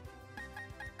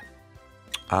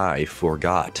 I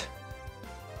forgot.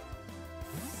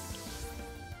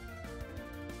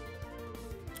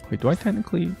 Wait, do I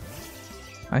technically?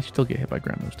 I still get hit by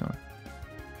ground moves, don't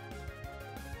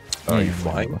I? Are you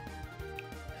flying?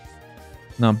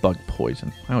 No, bug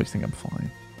poison. I always think I'm fine.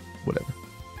 Whatever.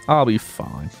 I'll be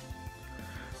fine.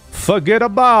 Forget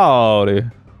about it.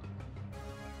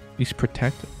 He's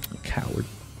protected. Coward.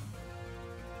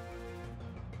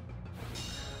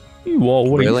 You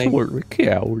always Really? were a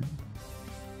coward.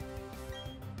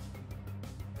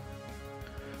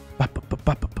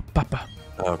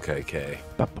 Okay, Kay.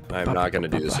 I'm not going to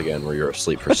do this again where you're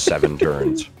asleep for 7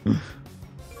 turns.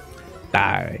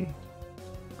 Die.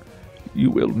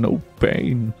 You will know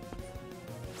pain.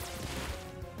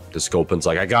 The Sculpin's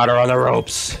like, I got her on the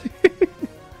ropes.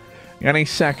 Any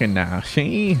second now,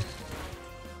 see?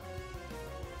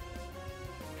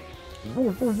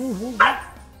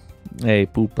 Hey,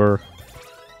 pooper.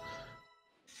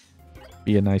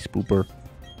 Be a nice pooper.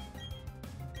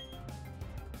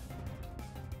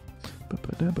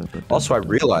 Also, I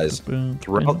realized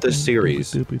throughout this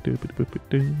series,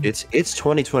 it's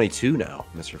 2022 now,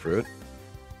 Mr. Fruit.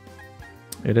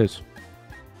 It is.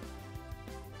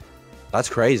 That's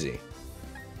crazy.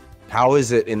 How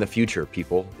is it in the future,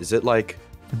 people? Is it like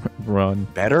Run.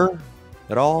 better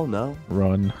at all? No.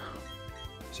 Run.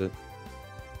 Is it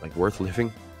like worth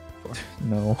living for?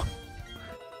 No.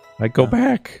 I go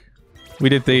back. We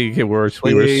did think it worse.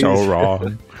 We were so Please.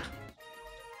 wrong.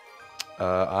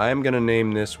 I'm gonna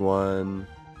name this one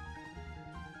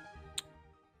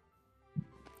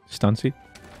Stuncy?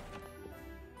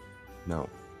 no.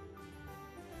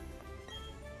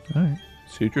 Alright.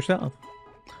 Suit yourself.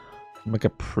 Like a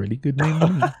pretty good name to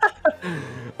me.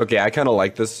 Okay, I kind of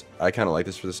like this. I kind of like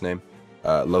this for this name.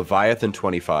 Leviathan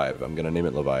 25. I'm gonna name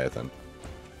it Leviathan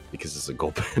because it's a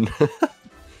Gulpin.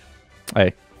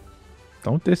 Hey.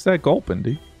 Don't diss that Gulpin,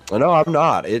 dude. Oh, no, I'm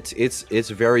not. It's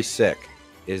very sick.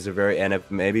 It's a very, and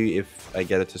maybe if I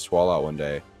get it to swallow out one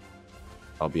day,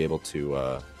 I'll be able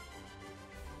to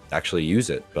actually use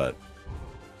it. But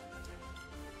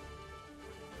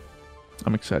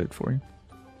I'm excited for you.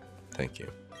 thank you.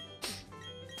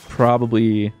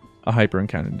 Probably a hyper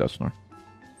encounter in Dusknoir.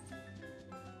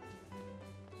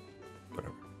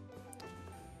 Whatever.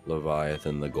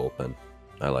 Leviathan the Gulpin.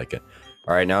 I like it.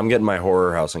 All right, now I'm getting my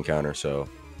horror house encounter. So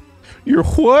You're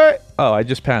what? Oh, I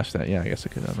just passed that. Yeah, I guess I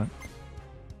could have that.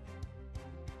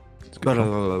 It's a good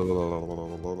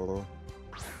call.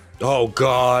 oh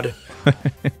God.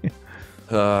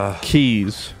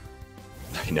 Keys.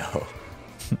 I know.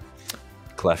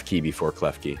 Clef key before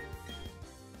clef key.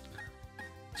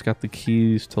 It's got the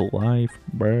keys to life,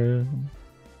 bruh.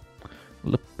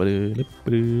 Lippity,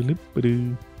 lippity,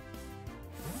 lippity.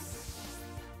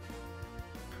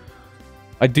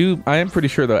 I am pretty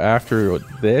sure that after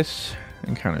this,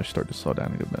 encounters start to slow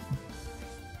down a good bit.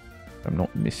 If I'm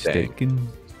not mistaken.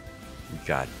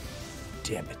 God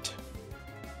damn it.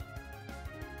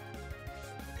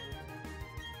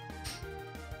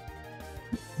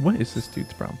 What is this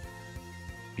dude's problem?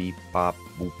 Beep bop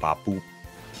boop bop boop.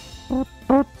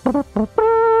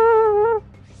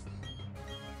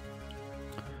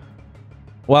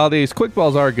 While these quick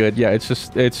balls are good, yeah, it's a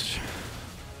bit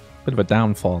of a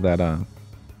downfall that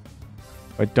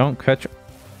if I don't catch.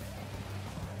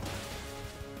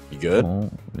 You good? Oh,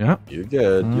 yeah. You're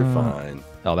good. You're fine.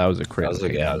 Oh, that was a crit. That was,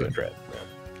 Okay, yeah, good. a crit.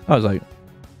 I was like,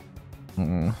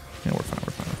 yeah,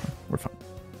 we're fine.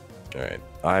 All right.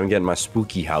 I'm getting my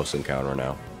spooky house encounter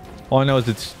now. All I know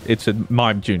is it's a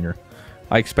Mime Junior.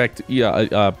 I expect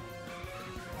a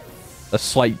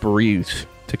slight breeze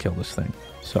to kill this thing.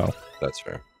 So That's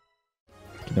fair.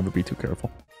 can never be too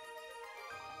careful.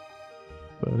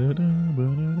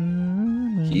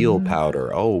 Heal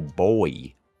powder. Oh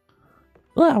boy.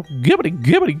 Wow,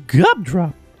 gibbity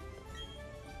gumdrop.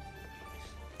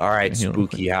 All right, Yeah,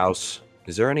 spooky house.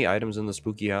 Is there any items in the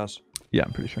spooky house? Yeah,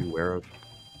 I'm pretty sure. You aware of?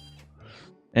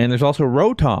 And there's also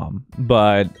Rotom,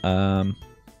 but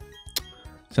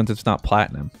since it's not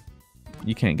platinum,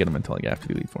 you can't get them until like after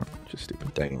the Elite Form, which is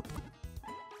stupid. Dang it.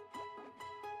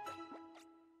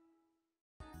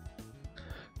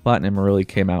 Platinum really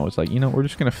came out was like, you know, we're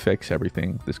just gonna fix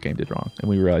everything this game did wrong, and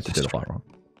we realized it did a lot wrong.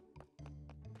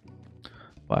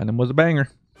 Platinum was a banger,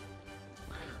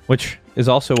 which is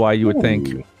also why you would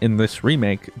think in this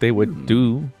remake they would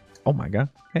do. Oh my god!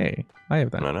 Hey, I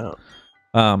have that. I know.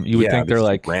 You would think they're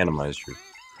like randomized.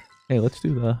 Hey, let's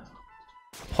do the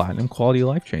platinum quality of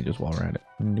life changes while we're at it.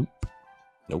 Nope.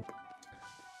 Nope.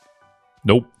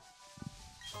 Nope.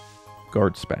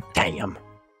 Guard spec. Damn.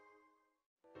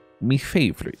 Me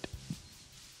favorite.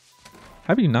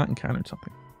 Have you not encountered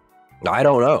something? I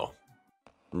don't know.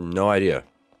 No idea.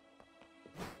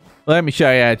 Let me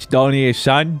show you it's down here,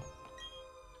 son.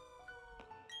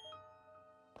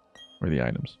 Where are the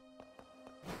items?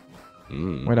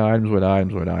 Where the items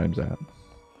at?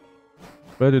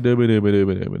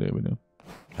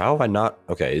 How have I not?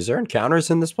 Okay, is there encounters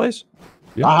in this place?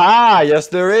 Yeah. Aha! Yes,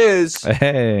 there is.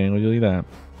 Hey, would you leave that?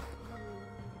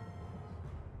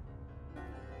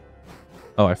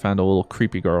 Oh, I found a little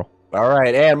creepy girl. All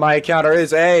right, and my encounter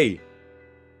is A.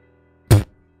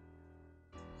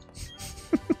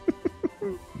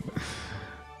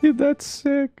 Dude, that's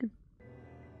sick.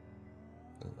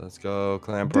 Let's go,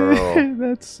 Clam Pearl.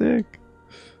 That's sick.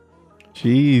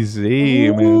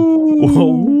 Jeezy, man.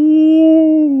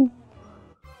 Whoa.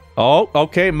 Oh,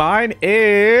 okay. Mine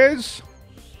is.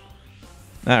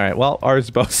 All right. Well, ours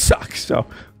both suck. So.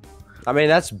 I mean,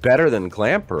 that's better than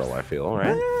Clam Pearl, I feel,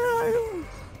 right?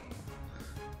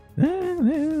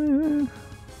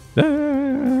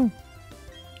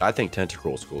 I think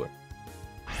Tentacruel's cooler.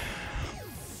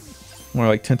 More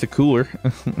like Tentacooler.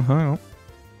 I don't know.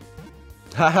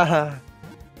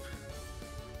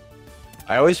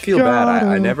 I always feel bad.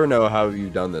 I never know how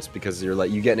you've done this because you're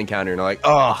like, you get an encounter and you're like,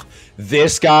 oh,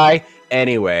 this guy.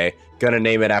 Anyway, gonna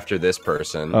name it after this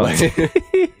person. Oh. I think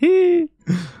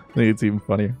it's even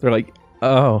funnier. They're like,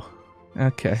 oh,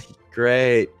 okay.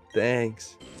 Great,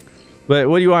 thanks. But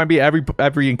what do you want to be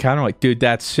every encounter? Like, dude,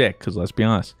 that's sick. Because let's be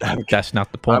honest, that's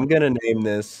not the point. I'm gonna name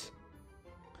this.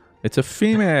 It's a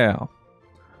female.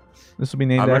 This will be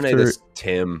named I'm gonna after name this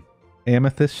Tim.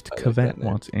 Amethyst. I like Cavett that name.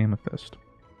 wants Amethyst.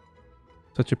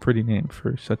 Such a pretty name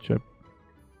for such a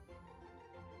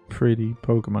pretty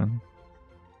Pokemon.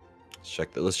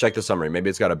 Let's check the summary. Maybe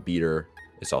it's got a beater.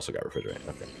 It's also got refrigerant.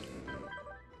 Okay.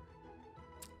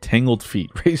 Tangled Feet.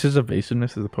 Raises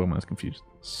evasiveness as the Pokemon is confused.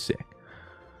 Sick.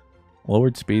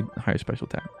 Lowered speed, higher special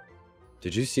attack.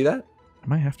 Did you see that? I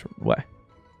might have to. What?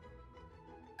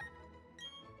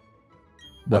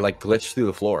 I like glitched through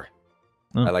the floor.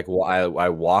 Oh. I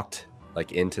walked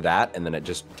like into that, and then it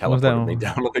just was that teleported me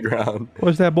down on the ground.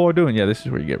 What's that boy doing? Yeah, this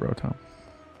is where you get Rotom.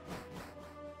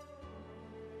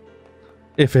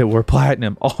 If it were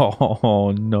platinum.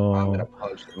 Oh no. I'm gonna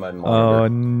punch my monitor. Oh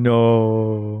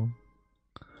no.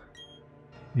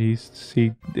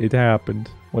 It happened.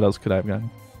 What else could I have gotten?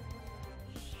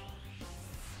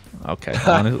 Okay.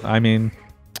 Honestly, I mean,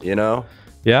 You know,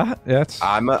 yeah, that's.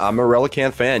 I'm a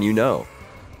Relicanth fan. You know.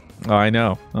 Oh, I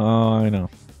know. Oh, I know.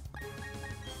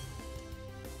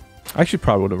 I should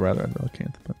probably would have rather had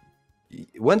Relicanth, but.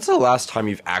 When's the last time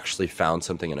you've actually found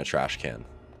something in a trash can?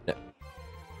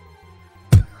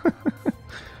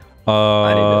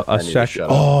 I need to section.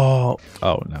 shut up.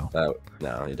 Oh no.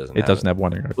 No, he doesn't. It doesn't have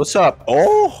Wonder Guard. What's up?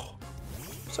 Oh,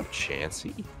 what's up,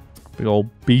 Chansey? Big old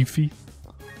beefy.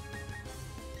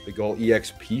 Big old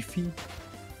EXP fee.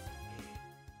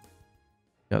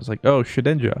 I was like, oh,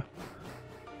 Shedinja.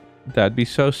 That'd be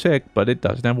so sick, but it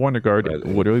doesn't have Wonder Guard. It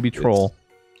would really be Troll.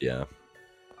 Yeah.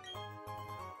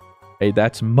 Hey,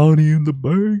 that's money in the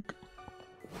bank.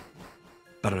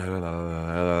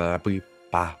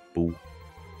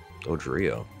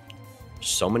 Dodrio.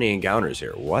 So many encounters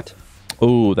here. What?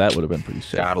 Oh, that would have been pretty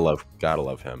sick. Gotta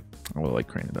love him. I would like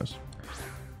Crane those.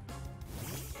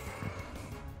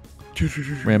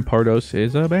 Rampardos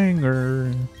is a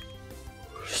banger.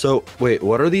 So wait,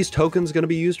 what are these tokens going to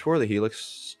be used for? The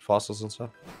helix fossils and stuff?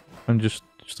 I'm just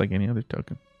like any other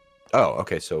token. Oh,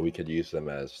 okay. So we could use them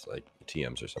as like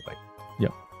TMs or something.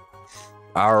 Yep.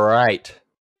 All right.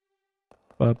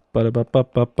 Was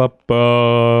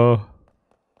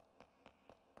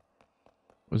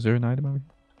there an item over here?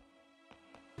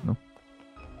 No.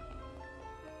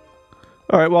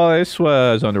 All right. Well, this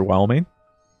was underwhelming.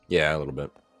 Yeah, a little bit.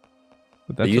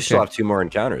 But you still have 2 more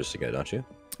encounters to get, don't you?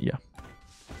 Yeah.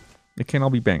 It can't all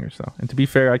be bangers, though. And to be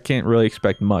fair, I can't really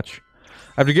expect much.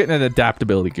 After getting an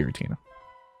adaptability Giratina.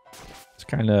 It's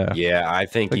kind of... Yeah, I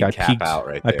think like you I cap peaked, out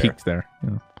right there. I peaked there.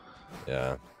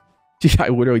 Yeah. Yeah, I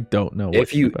literally don't know what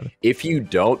if you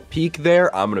don't peak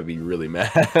there, I'm going to be really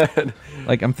mad.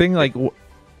 Like, I'm thinking, like,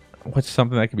 what's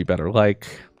something that could be better? Like,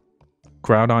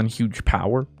 Groudon Huge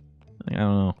Power? Like, I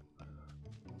don't know.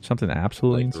 Something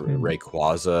absolutely like insane.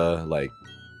 Rayquaza, like...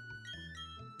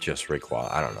 Just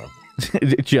Rayquaza. I don't know.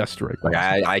 Just Rayquaza. Like,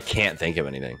 I can't think of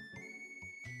anything.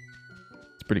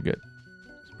 It's pretty good.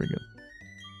 It's pretty good.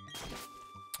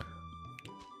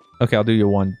 Okay, I'll do you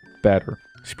one better.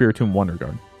 Spiritomb Wonder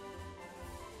Guard.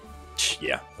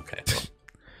 Yeah, okay.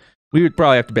 We would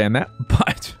probably have to ban that,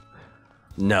 but...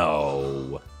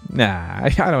 No. Nah, I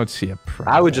don't see a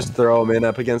problem. I would just throw him in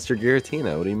up against your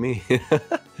Giratina. What do you mean?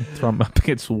 Throw him up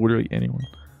against literally anyone.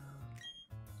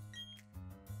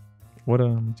 What,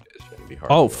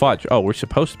 Oh, fudge. Oh, we're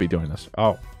supposed to be doing this.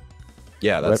 Oh.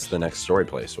 Yeah, that's the next story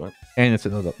place. What? And it's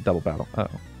another double battle. Oh,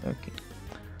 okay.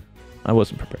 I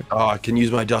wasn't prepared. Oh, I can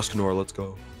use my Dusknoir. Let's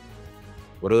go.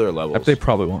 What are their levels? They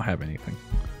probably won't have anything.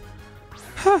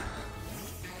 Huh.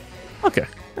 Okay,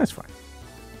 that's fine.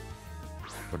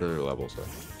 What are their levels, though?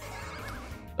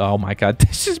 Oh my god,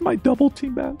 this is my double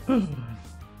team battle.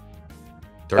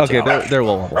 Okay, they're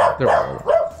low level. They're low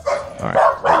level.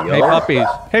 Alright. Hey, puppies.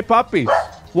 Hey, puppies.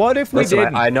 What if we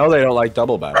didn't? I know they don't like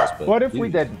double battles, but... What if we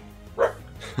didn't?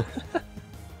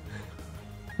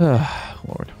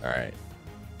 Lord. Alright.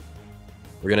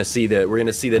 We're gonna see the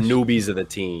newbies of the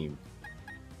team.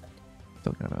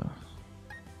 Still gotta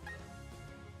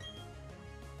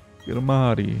get a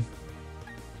Mari.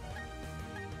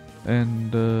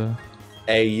 And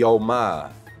Hey yo ma.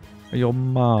 Hey yo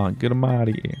ma, get a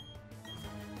Mari.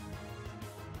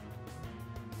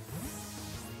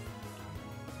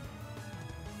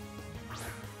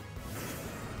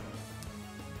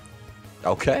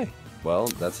 Okay. Well,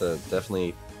 that's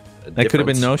definitely a that could have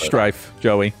been no strife,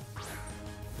 Joey.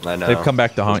 I know. They've come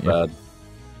back to haunt you.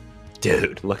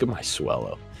 Dude, look at my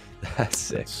Swellow. That's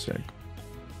sick. That's sick.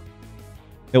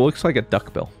 It looks like a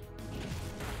duckbill.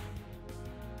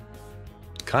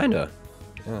 Kinda.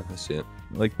 Yeah, I see it.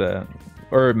 Like the...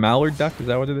 Or mallard duck, is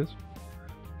that what it is?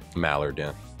 Mallard,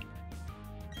 yeah.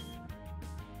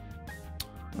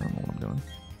 I don't know what I'm doing.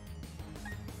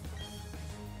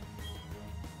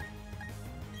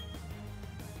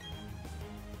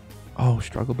 Oh,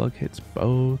 Struggle Bug hits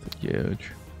both. Huge.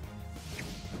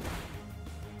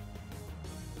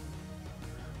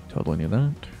 Totally knew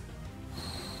that.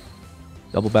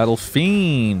 Double Battle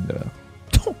Fiend.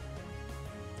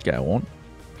 Go on.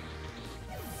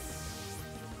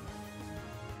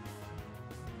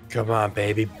 Come on,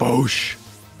 baby. Boosh.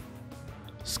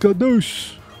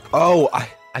 Skadoosh. Oh,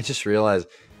 I just realized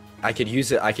I could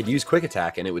use it. I could use Quick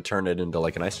Attack and it would turn it into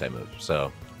like an Ice type move.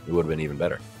 So it would have been even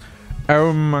better.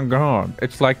 Oh my god.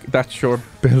 It's like that's your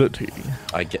ability.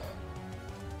 I get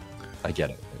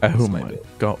it. Oh my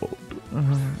god.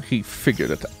 He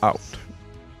figured it out.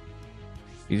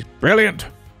 He's brilliant.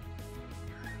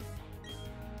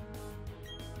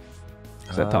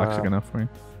 Is that toxic enough for you?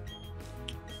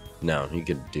 No, you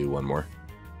could do one more.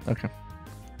 Okay.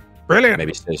 Brilliant.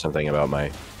 Maybe say something about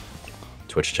my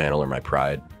Twitch channel or my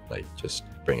pride. Like, just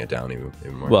bring it down even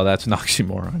more. Well, that's an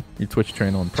oxymoron. Your Twitch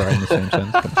channel and pride in the same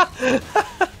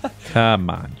sentence. Come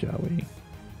on, Joey.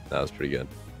 That was pretty good.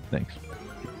 Thanks.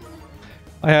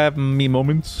 I have me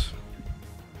moments.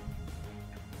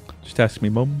 Just ask me,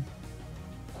 mom.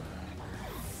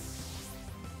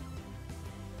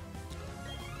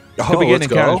 Could be getting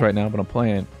encounters right now, but I'm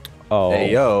playing. Oh,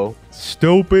 hey yo,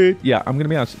 stupid. Yeah, I'm gonna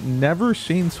be honest. Never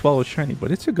seen Swallow shiny,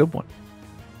 but it's a good one.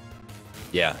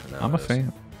 Yeah, no, I'm a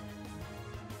fan.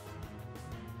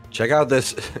 Check out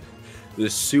this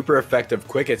this super effective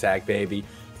Quick Attack, baby.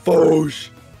 Foosh.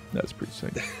 That's pretty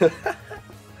sick.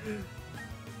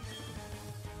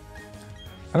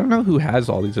 I don't know who has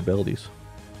all these abilities.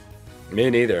 Me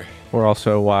neither. Or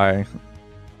also why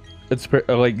it's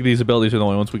like these abilities are the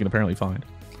only ones we can apparently find.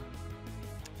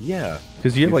 Yeah.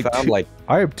 Because you have like found, two, like,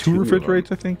 I have two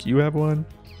refrigerates, I think. You have one.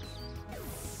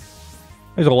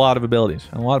 There's a lot of abilities.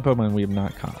 And a lot of Pokemon we have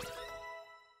not caught.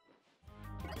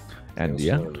 And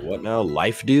yeah. What now?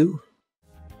 Life Dew?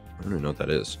 I don't even know what that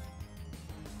is.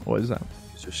 What is that?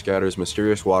 User scatters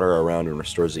mysterious water around and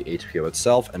restores the HP of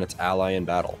itself and its ally in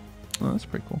battle. Oh, that's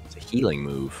pretty cool. It's a healing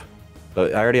move.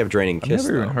 But I already have Draining Kiss. I've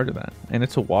never even heard of that. And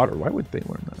it's a water. Why would they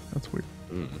learn that? That's weird.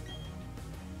 Mm.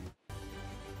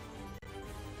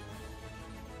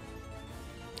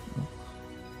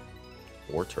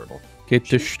 War Turtle. Get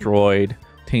destroyed.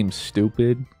 Team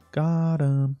stupid. Got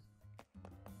him.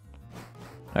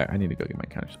 Alright, I need to go get my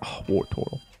counters. Oh, War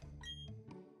Turtle.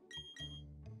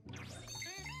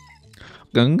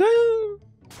 Gunga.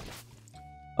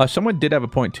 Someone did have a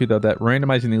point too, though, that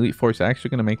randomizing the Elite Four is actually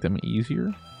going to make them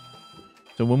easier.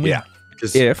 So when we,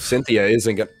 if Cynthia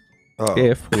isn't gonna,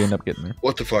 if we end up getting there.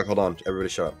 What the fuck? Hold on, everybody,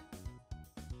 shut up.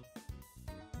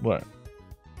 What?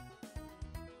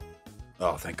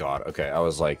 Oh, thank God. Okay, I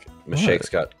was like, Mashake's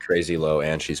got crazy low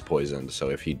and she's poisoned. So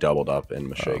if he doubled up in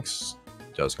Mashake's,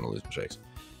 Joe's gonna lose Mashake's.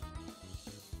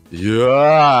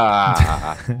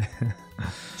 Yeah.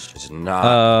 She's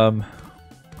not.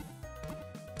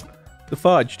 The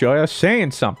fudge, Joey. I was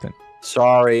saying something.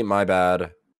 Sorry, my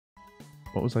bad.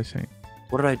 What was I saying?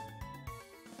 What did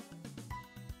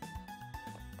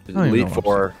I? Elite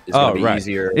Four is gonna be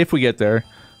easier. If we get there,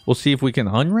 we'll see if we can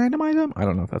unrandomize them. I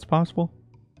don't know if that's possible,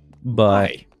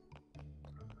 but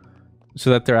so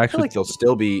that they're actually like they'll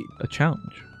still be a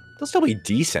challenge. They'll still be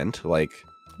decent. Like,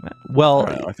 well,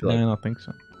 I don't think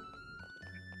so.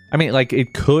 I mean, like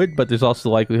it could, but there's also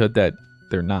the likelihood that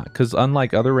they're not, because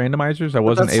unlike other randomizers, I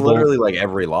wasn't able. Literally like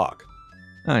every lock.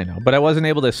 I know, but I wasn't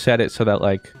able to set it so that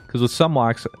like, because with some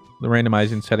locks, the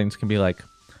randomizing settings can be like,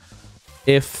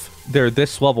 if they're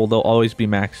this level, they'll always be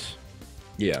max.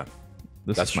 Yeah,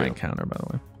 this is my encounter, by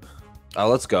the way.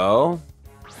 Let's go.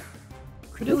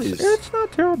 Credilli's. It's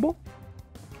not terrible.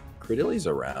 Credilli's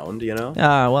around, you know.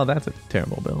 Well, that's a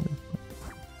terrible ability.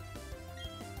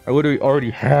 I literally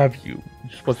already have you.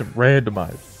 It just wasn't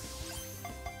randomized.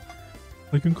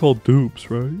 I can call dupes,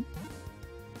 right?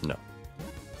 No.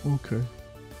 Okay.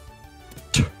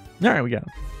 Alright, we got him.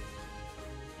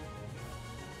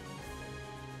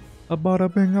 A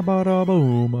bada bing, a bada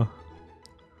boom.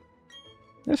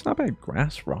 That's not bad.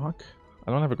 Grass rock.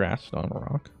 I don't have a grass stone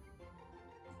rock.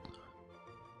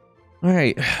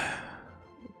 Alright.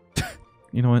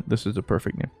 You know what? This is a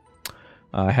perfect name.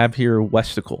 I have here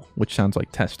Westicle, which sounds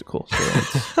like testicle. So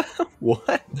it's,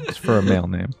 what? It's for a male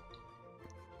name.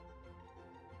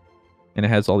 And it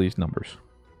has all these numbers.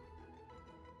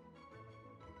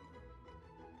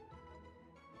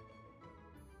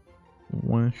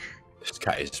 This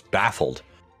guy is baffled.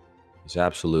 He's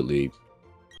absolutely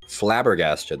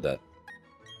flabbergasted that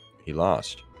he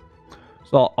lost.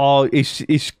 So,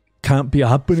 it can't be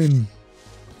happening.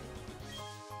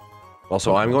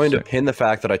 Also, I'm going to pin the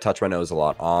fact that I touch my nose a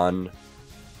lot on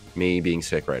me being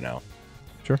sick right now.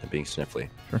 Sure. And being sniffly.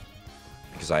 Sure.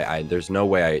 Because there's no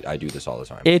way I do this all the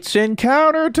time. It's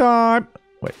encounter time!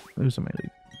 Wait, who's in my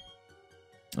lead?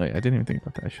 Wait, I didn't even think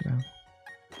about that. I should have.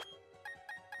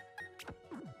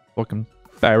 Fucking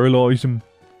paralyze him.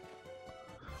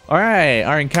 Alright,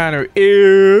 our encounter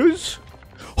is...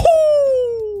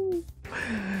 Whoo!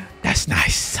 That's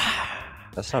nice.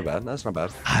 That's not bad. That's not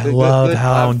bad. I love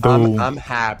Houndoom. I'm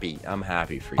happy. I'm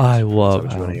happy for you. I love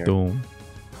Houndoom.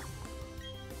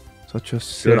 Such a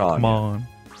sick mon.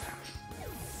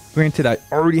 Granted, I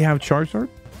already have Charizard.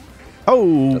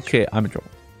 Oh, okay. I'm in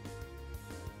trouble.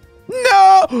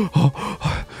 No!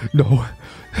 No.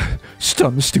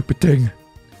 Stun the stupid thing.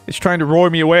 It's trying to roar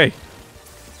me away.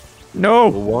 No.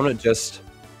 Well, won't it just...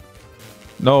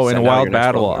 No, in a wild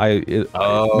battle, it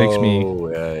makes me... Oh,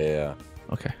 yeah.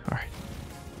 Okay, alright.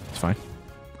 It's fine.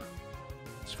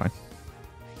 It's fine.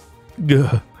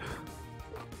 Gah.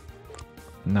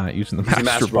 Not using the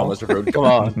Master Ball. Mr. Fruit. Come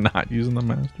on. Not using the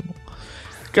Master Ball.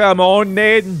 Come on,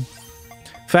 then.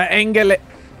 For Engel.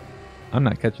 I'm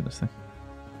not catching this thing.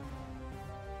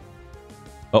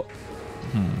 Oh.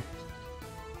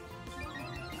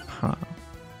 Huh.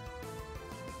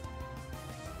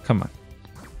 Come on.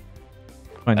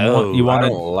 Fine, you want I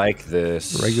don't like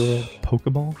this. Regular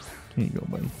Pokeball? Here you go,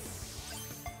 buddy.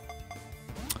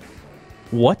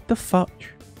 What the fuck?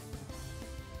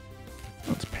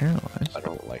 Oh, it's paralyzed. I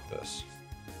don't like this.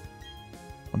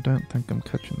 I don't think I'm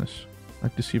catching this. I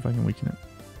have to see if I can weaken it.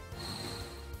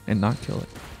 And not kill it.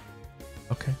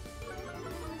 Okay.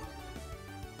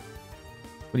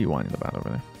 What are you whining about over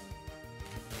there?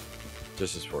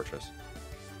 Just his fortress.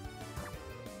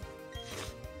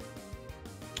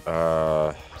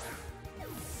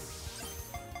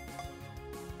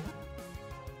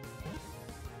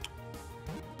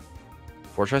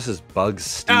 Fortress is Bug's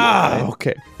Steel. Ah, right?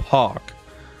 okay. Pog.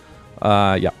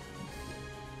 Yeah.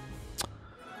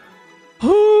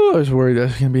 Oh, I was worried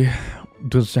that's gonna be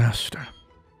disaster.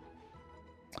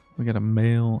 We got a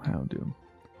male Howdo.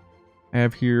 I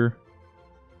have here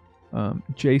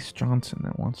Jace Johnson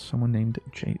that wants someone named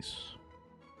Jace.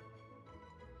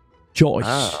 Joyce.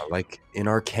 Ah, like in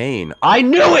Arcane. I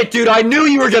knew it, dude! I knew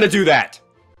you were gonna do that!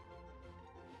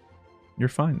 You're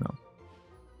fine though.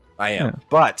 I am. Yeah.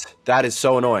 But that is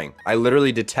so annoying. I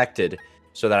literally detected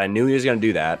so that I knew he was gonna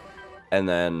do that. And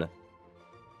then...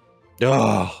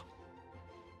 Ugh.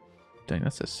 Dang,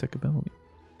 that's a sick ability.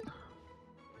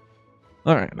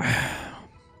 Alright.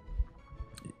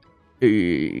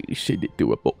 Should it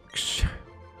do a box?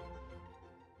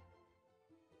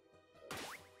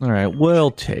 Alright,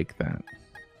 we'll take that.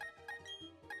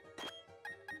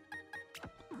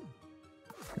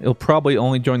 He'll probably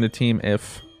only join the team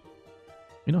if...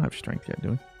 We don't have strength yet, do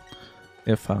we?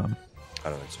 If, I don't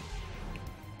think so.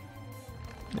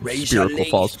 Spherical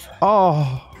falls.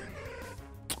 Oh!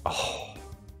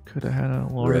 Could have had a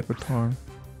Lord Rip. Batar.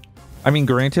 I mean,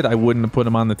 granted, I wouldn't have put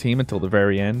him on the team until the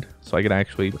very end, so I could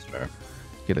actually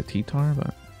get a T-Tar,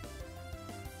 but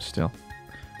still.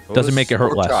 Doesn't make it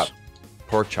hurt less. Chop.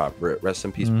 Pork chop. Rest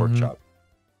in peace, pork chop.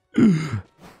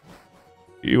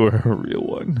 You were a real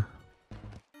one.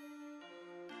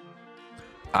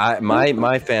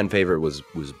 My fan favorite was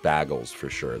Baggles for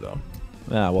sure, though.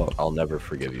 Ah, well. I'll never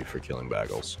forgive you for killing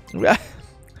Baggles.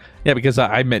 Yeah, because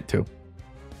I meant to.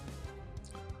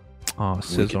 Oh, We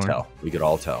could Scizor. tell. We could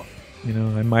all tell. You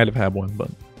know, I might have had one, but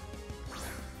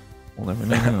we'll never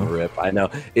know. Rip. I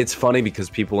know. It's funny because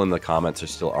people in the comments are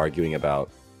still arguing about,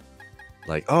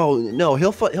 like, oh no,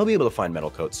 he'll be able to find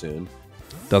Metal Coat soon.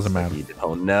 Doesn't matter. You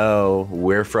don't know.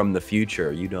 We're from the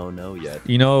future. You don't know yet.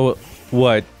 You know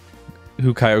what?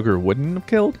 Who Kyogre wouldn't have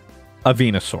killed? A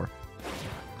Venusaur.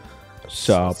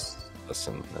 So,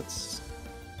 Listen, that's.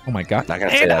 oh my god! Not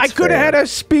gonna say And that's I could have fair. had a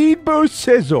Speed Boost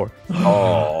Scizor.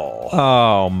 Oh,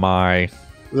 Oh my!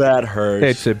 that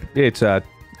hurts. It's a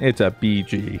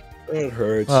BG. It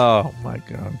hurts. Oh my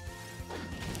god!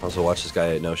 Also, watch this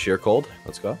guy. No sheer cold.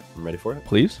 Let's go. I'm ready for it.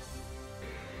 Please.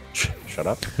 Shut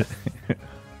up.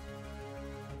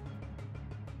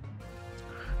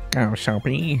 Go,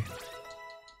 Soapy.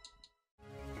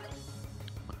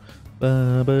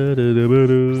 I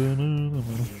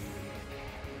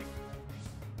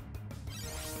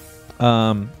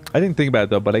didn't think about it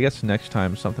though, but I guess next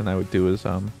time something I would do is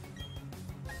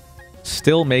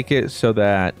still make it so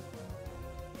that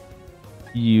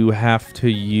you have to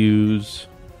use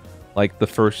like the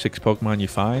first 6 Pokemon you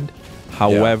find.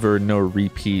 However, no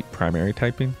repeat primary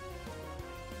typing.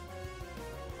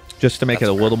 Just to make it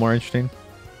a little more interesting.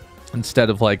 Instead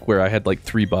of like where I had like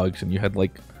 3 bugs and you had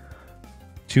like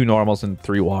 2 normals and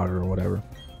 3 water or whatever.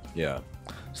 Yeah.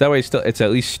 So that way it's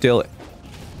at least still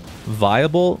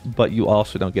viable, but you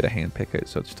also don't get a hand pick it,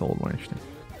 so it's still a little more interesting.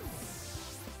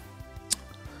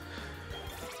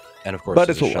 And of course, But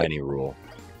there's it's a a shiny rule,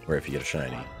 where if you get a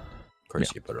shiny, of course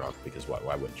you put it on, because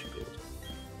why wouldn't you be able to?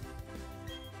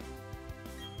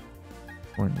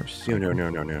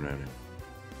 No.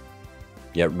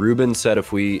 Yeah, Ruben said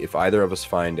if either of us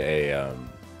find a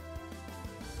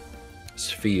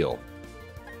Spheal,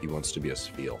 he wants to be a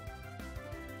Spheal.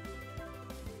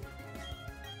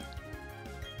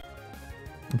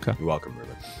 Okay. You're welcome,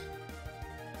 Ruben.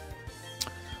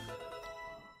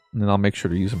 And then I'll make sure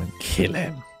to use him and kill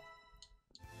him.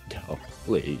 No,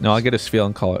 please. No, I'll get his feel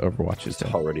and call it Overwatch. He's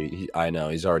already. I know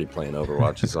he's already playing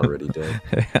Overwatch. He's already dead.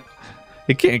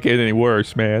 It can't get any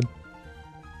worse, man.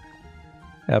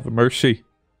 Have a mercy.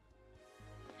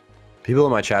 People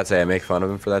in my chat say I make fun of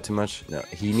him for that too much. No,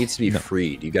 he needs to be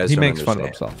freed. You guys He don't makes fun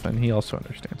understand. of himself, and he also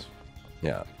understands.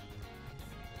 Yeah.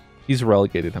 He's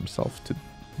relegated himself to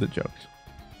the jokes.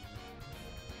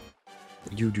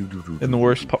 And the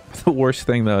worst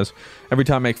thing though is every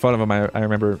time I make fun of him, I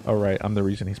remember, all right, I'm the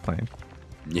reason he's playing.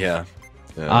 Yeah.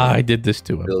 I did this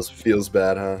to him. Feels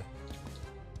bad, huh?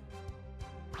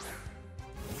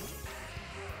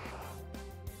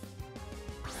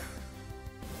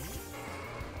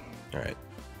 All right.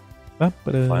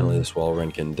 Finally, this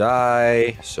Walrein can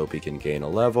die. Soapy can gain a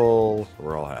level.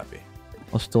 We're all happy.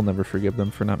 I'll still never forgive them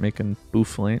for not making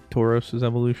Bouffalant Tauros'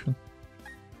 evolution.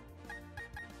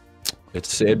 It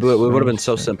would have been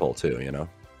so simple too, you know.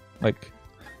 Like,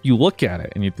 you look at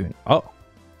it and you think, oh,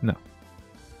 no.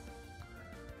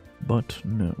 But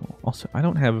no. Also, I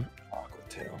don't have. Aqua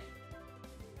Tail.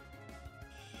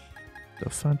 The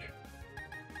fudge.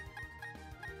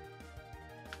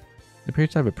 It appears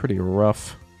to have a pretty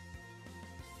rough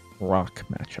rock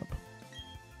matchup.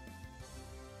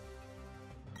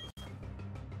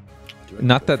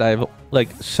 Not that I've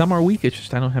like some are weak. It's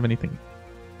just I don't have anything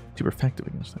super effective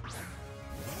against them.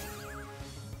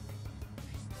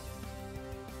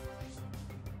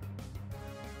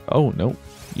 Oh no,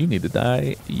 you need to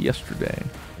die yesterday.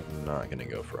 I'm not gonna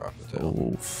go for off the tail.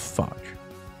 Oh fudge.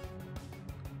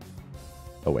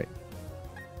 Oh wait.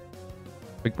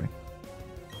 Big brain.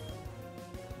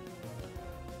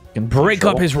 Can break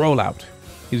up his rollout.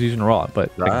 He's using a rollout,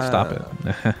 but I can stop it.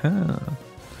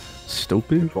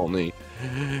 Stupid.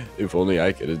 If only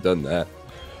I could have done that.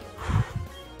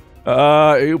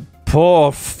 You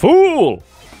poor fool.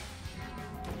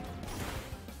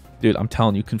 Dude, I'm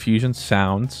telling you, confusion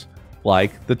sounds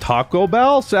like the Taco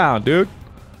Bell sound, dude.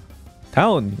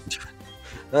 Telling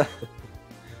you.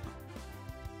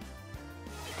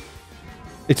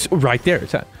 It's right there.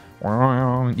 It's at,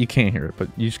 you can't hear it, but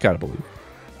you just gotta believe.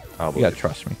 You gotta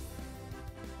trust me.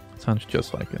 It sounds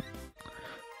just like it.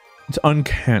 It's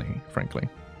uncanny, frankly.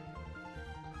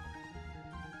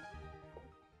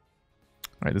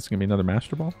 Alright, this is gonna be another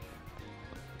Master Ball.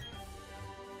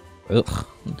 Ugh.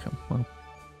 Okay, well.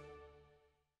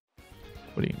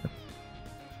 What do you know?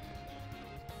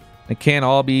 It can't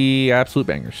all be absolute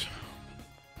bangers.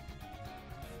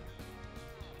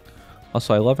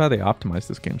 Also, I love how they optimize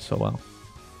this game so well.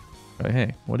 But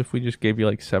hey, what if we just gave you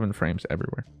like 7 frames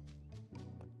everywhere?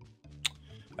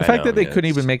 The fact that they couldn't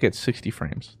even make it 60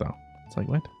 frames, though. It's like,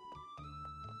 what?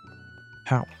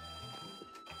 How?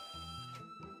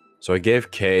 So I gave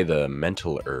Kay the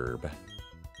mental herb.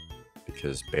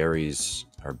 Because berries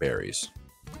are berries.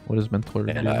 What is mental herb?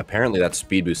 And apparently that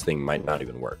speed boost thing might not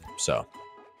even work. So.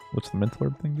 What's the mental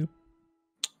herb thing do?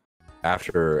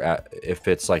 After, if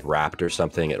it's like wrapped or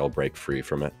something, it'll break free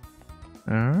from it.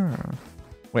 Ah.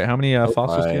 Wait, how many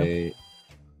fossils do you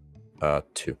have?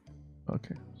 2.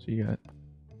 Okay, so you got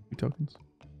 2 tokens.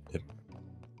 Yep.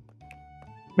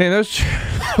 Man, those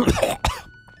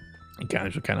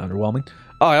guys are kind of underwhelming.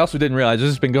 Oh, I also didn't realize this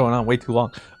has been going on way too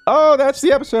long. Oh, that's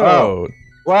the episode. Oh.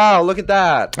 Wow, look at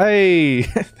that. Hey.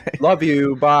 Love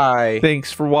you. Bye.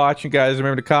 Thanks for watching, guys.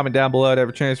 Remember to comment down below to have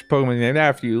a chance for Pokemon named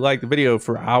after you. Like the video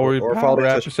for hours or follow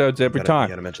episodes every time.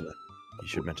 You gotta mention that. You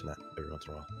should mention that every once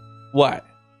in a while. What?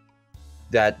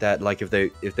 That like if they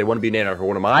want to be named after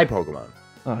one of my Pokemon.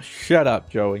 Oh, shut up,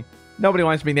 Joey. Nobody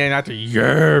wants to be named after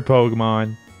your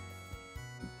Pokemon.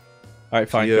 All right,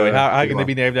 fine, Joey. How can they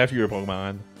be named after your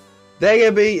Pokemon?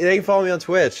 They can follow me on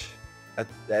Twitch.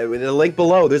 With the link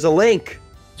below. There's a link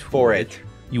for it.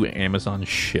 You Amazon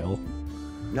shill.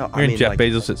 No, You're in Jeff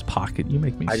Bezos' pocket. You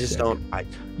make me sick. I just don't.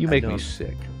 You make me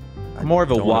sick. I'm more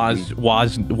of a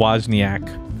Wozniak.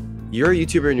 You're a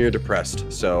YouTuber and you're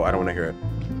depressed, so I don't want to hear it.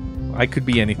 I could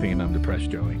be anything and I'm depressed,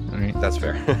 Joey. All right? That's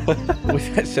fair.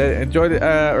 With that said, enjoy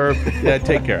the,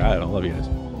 take care. I don't know. Love you guys.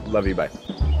 Love you. Bye.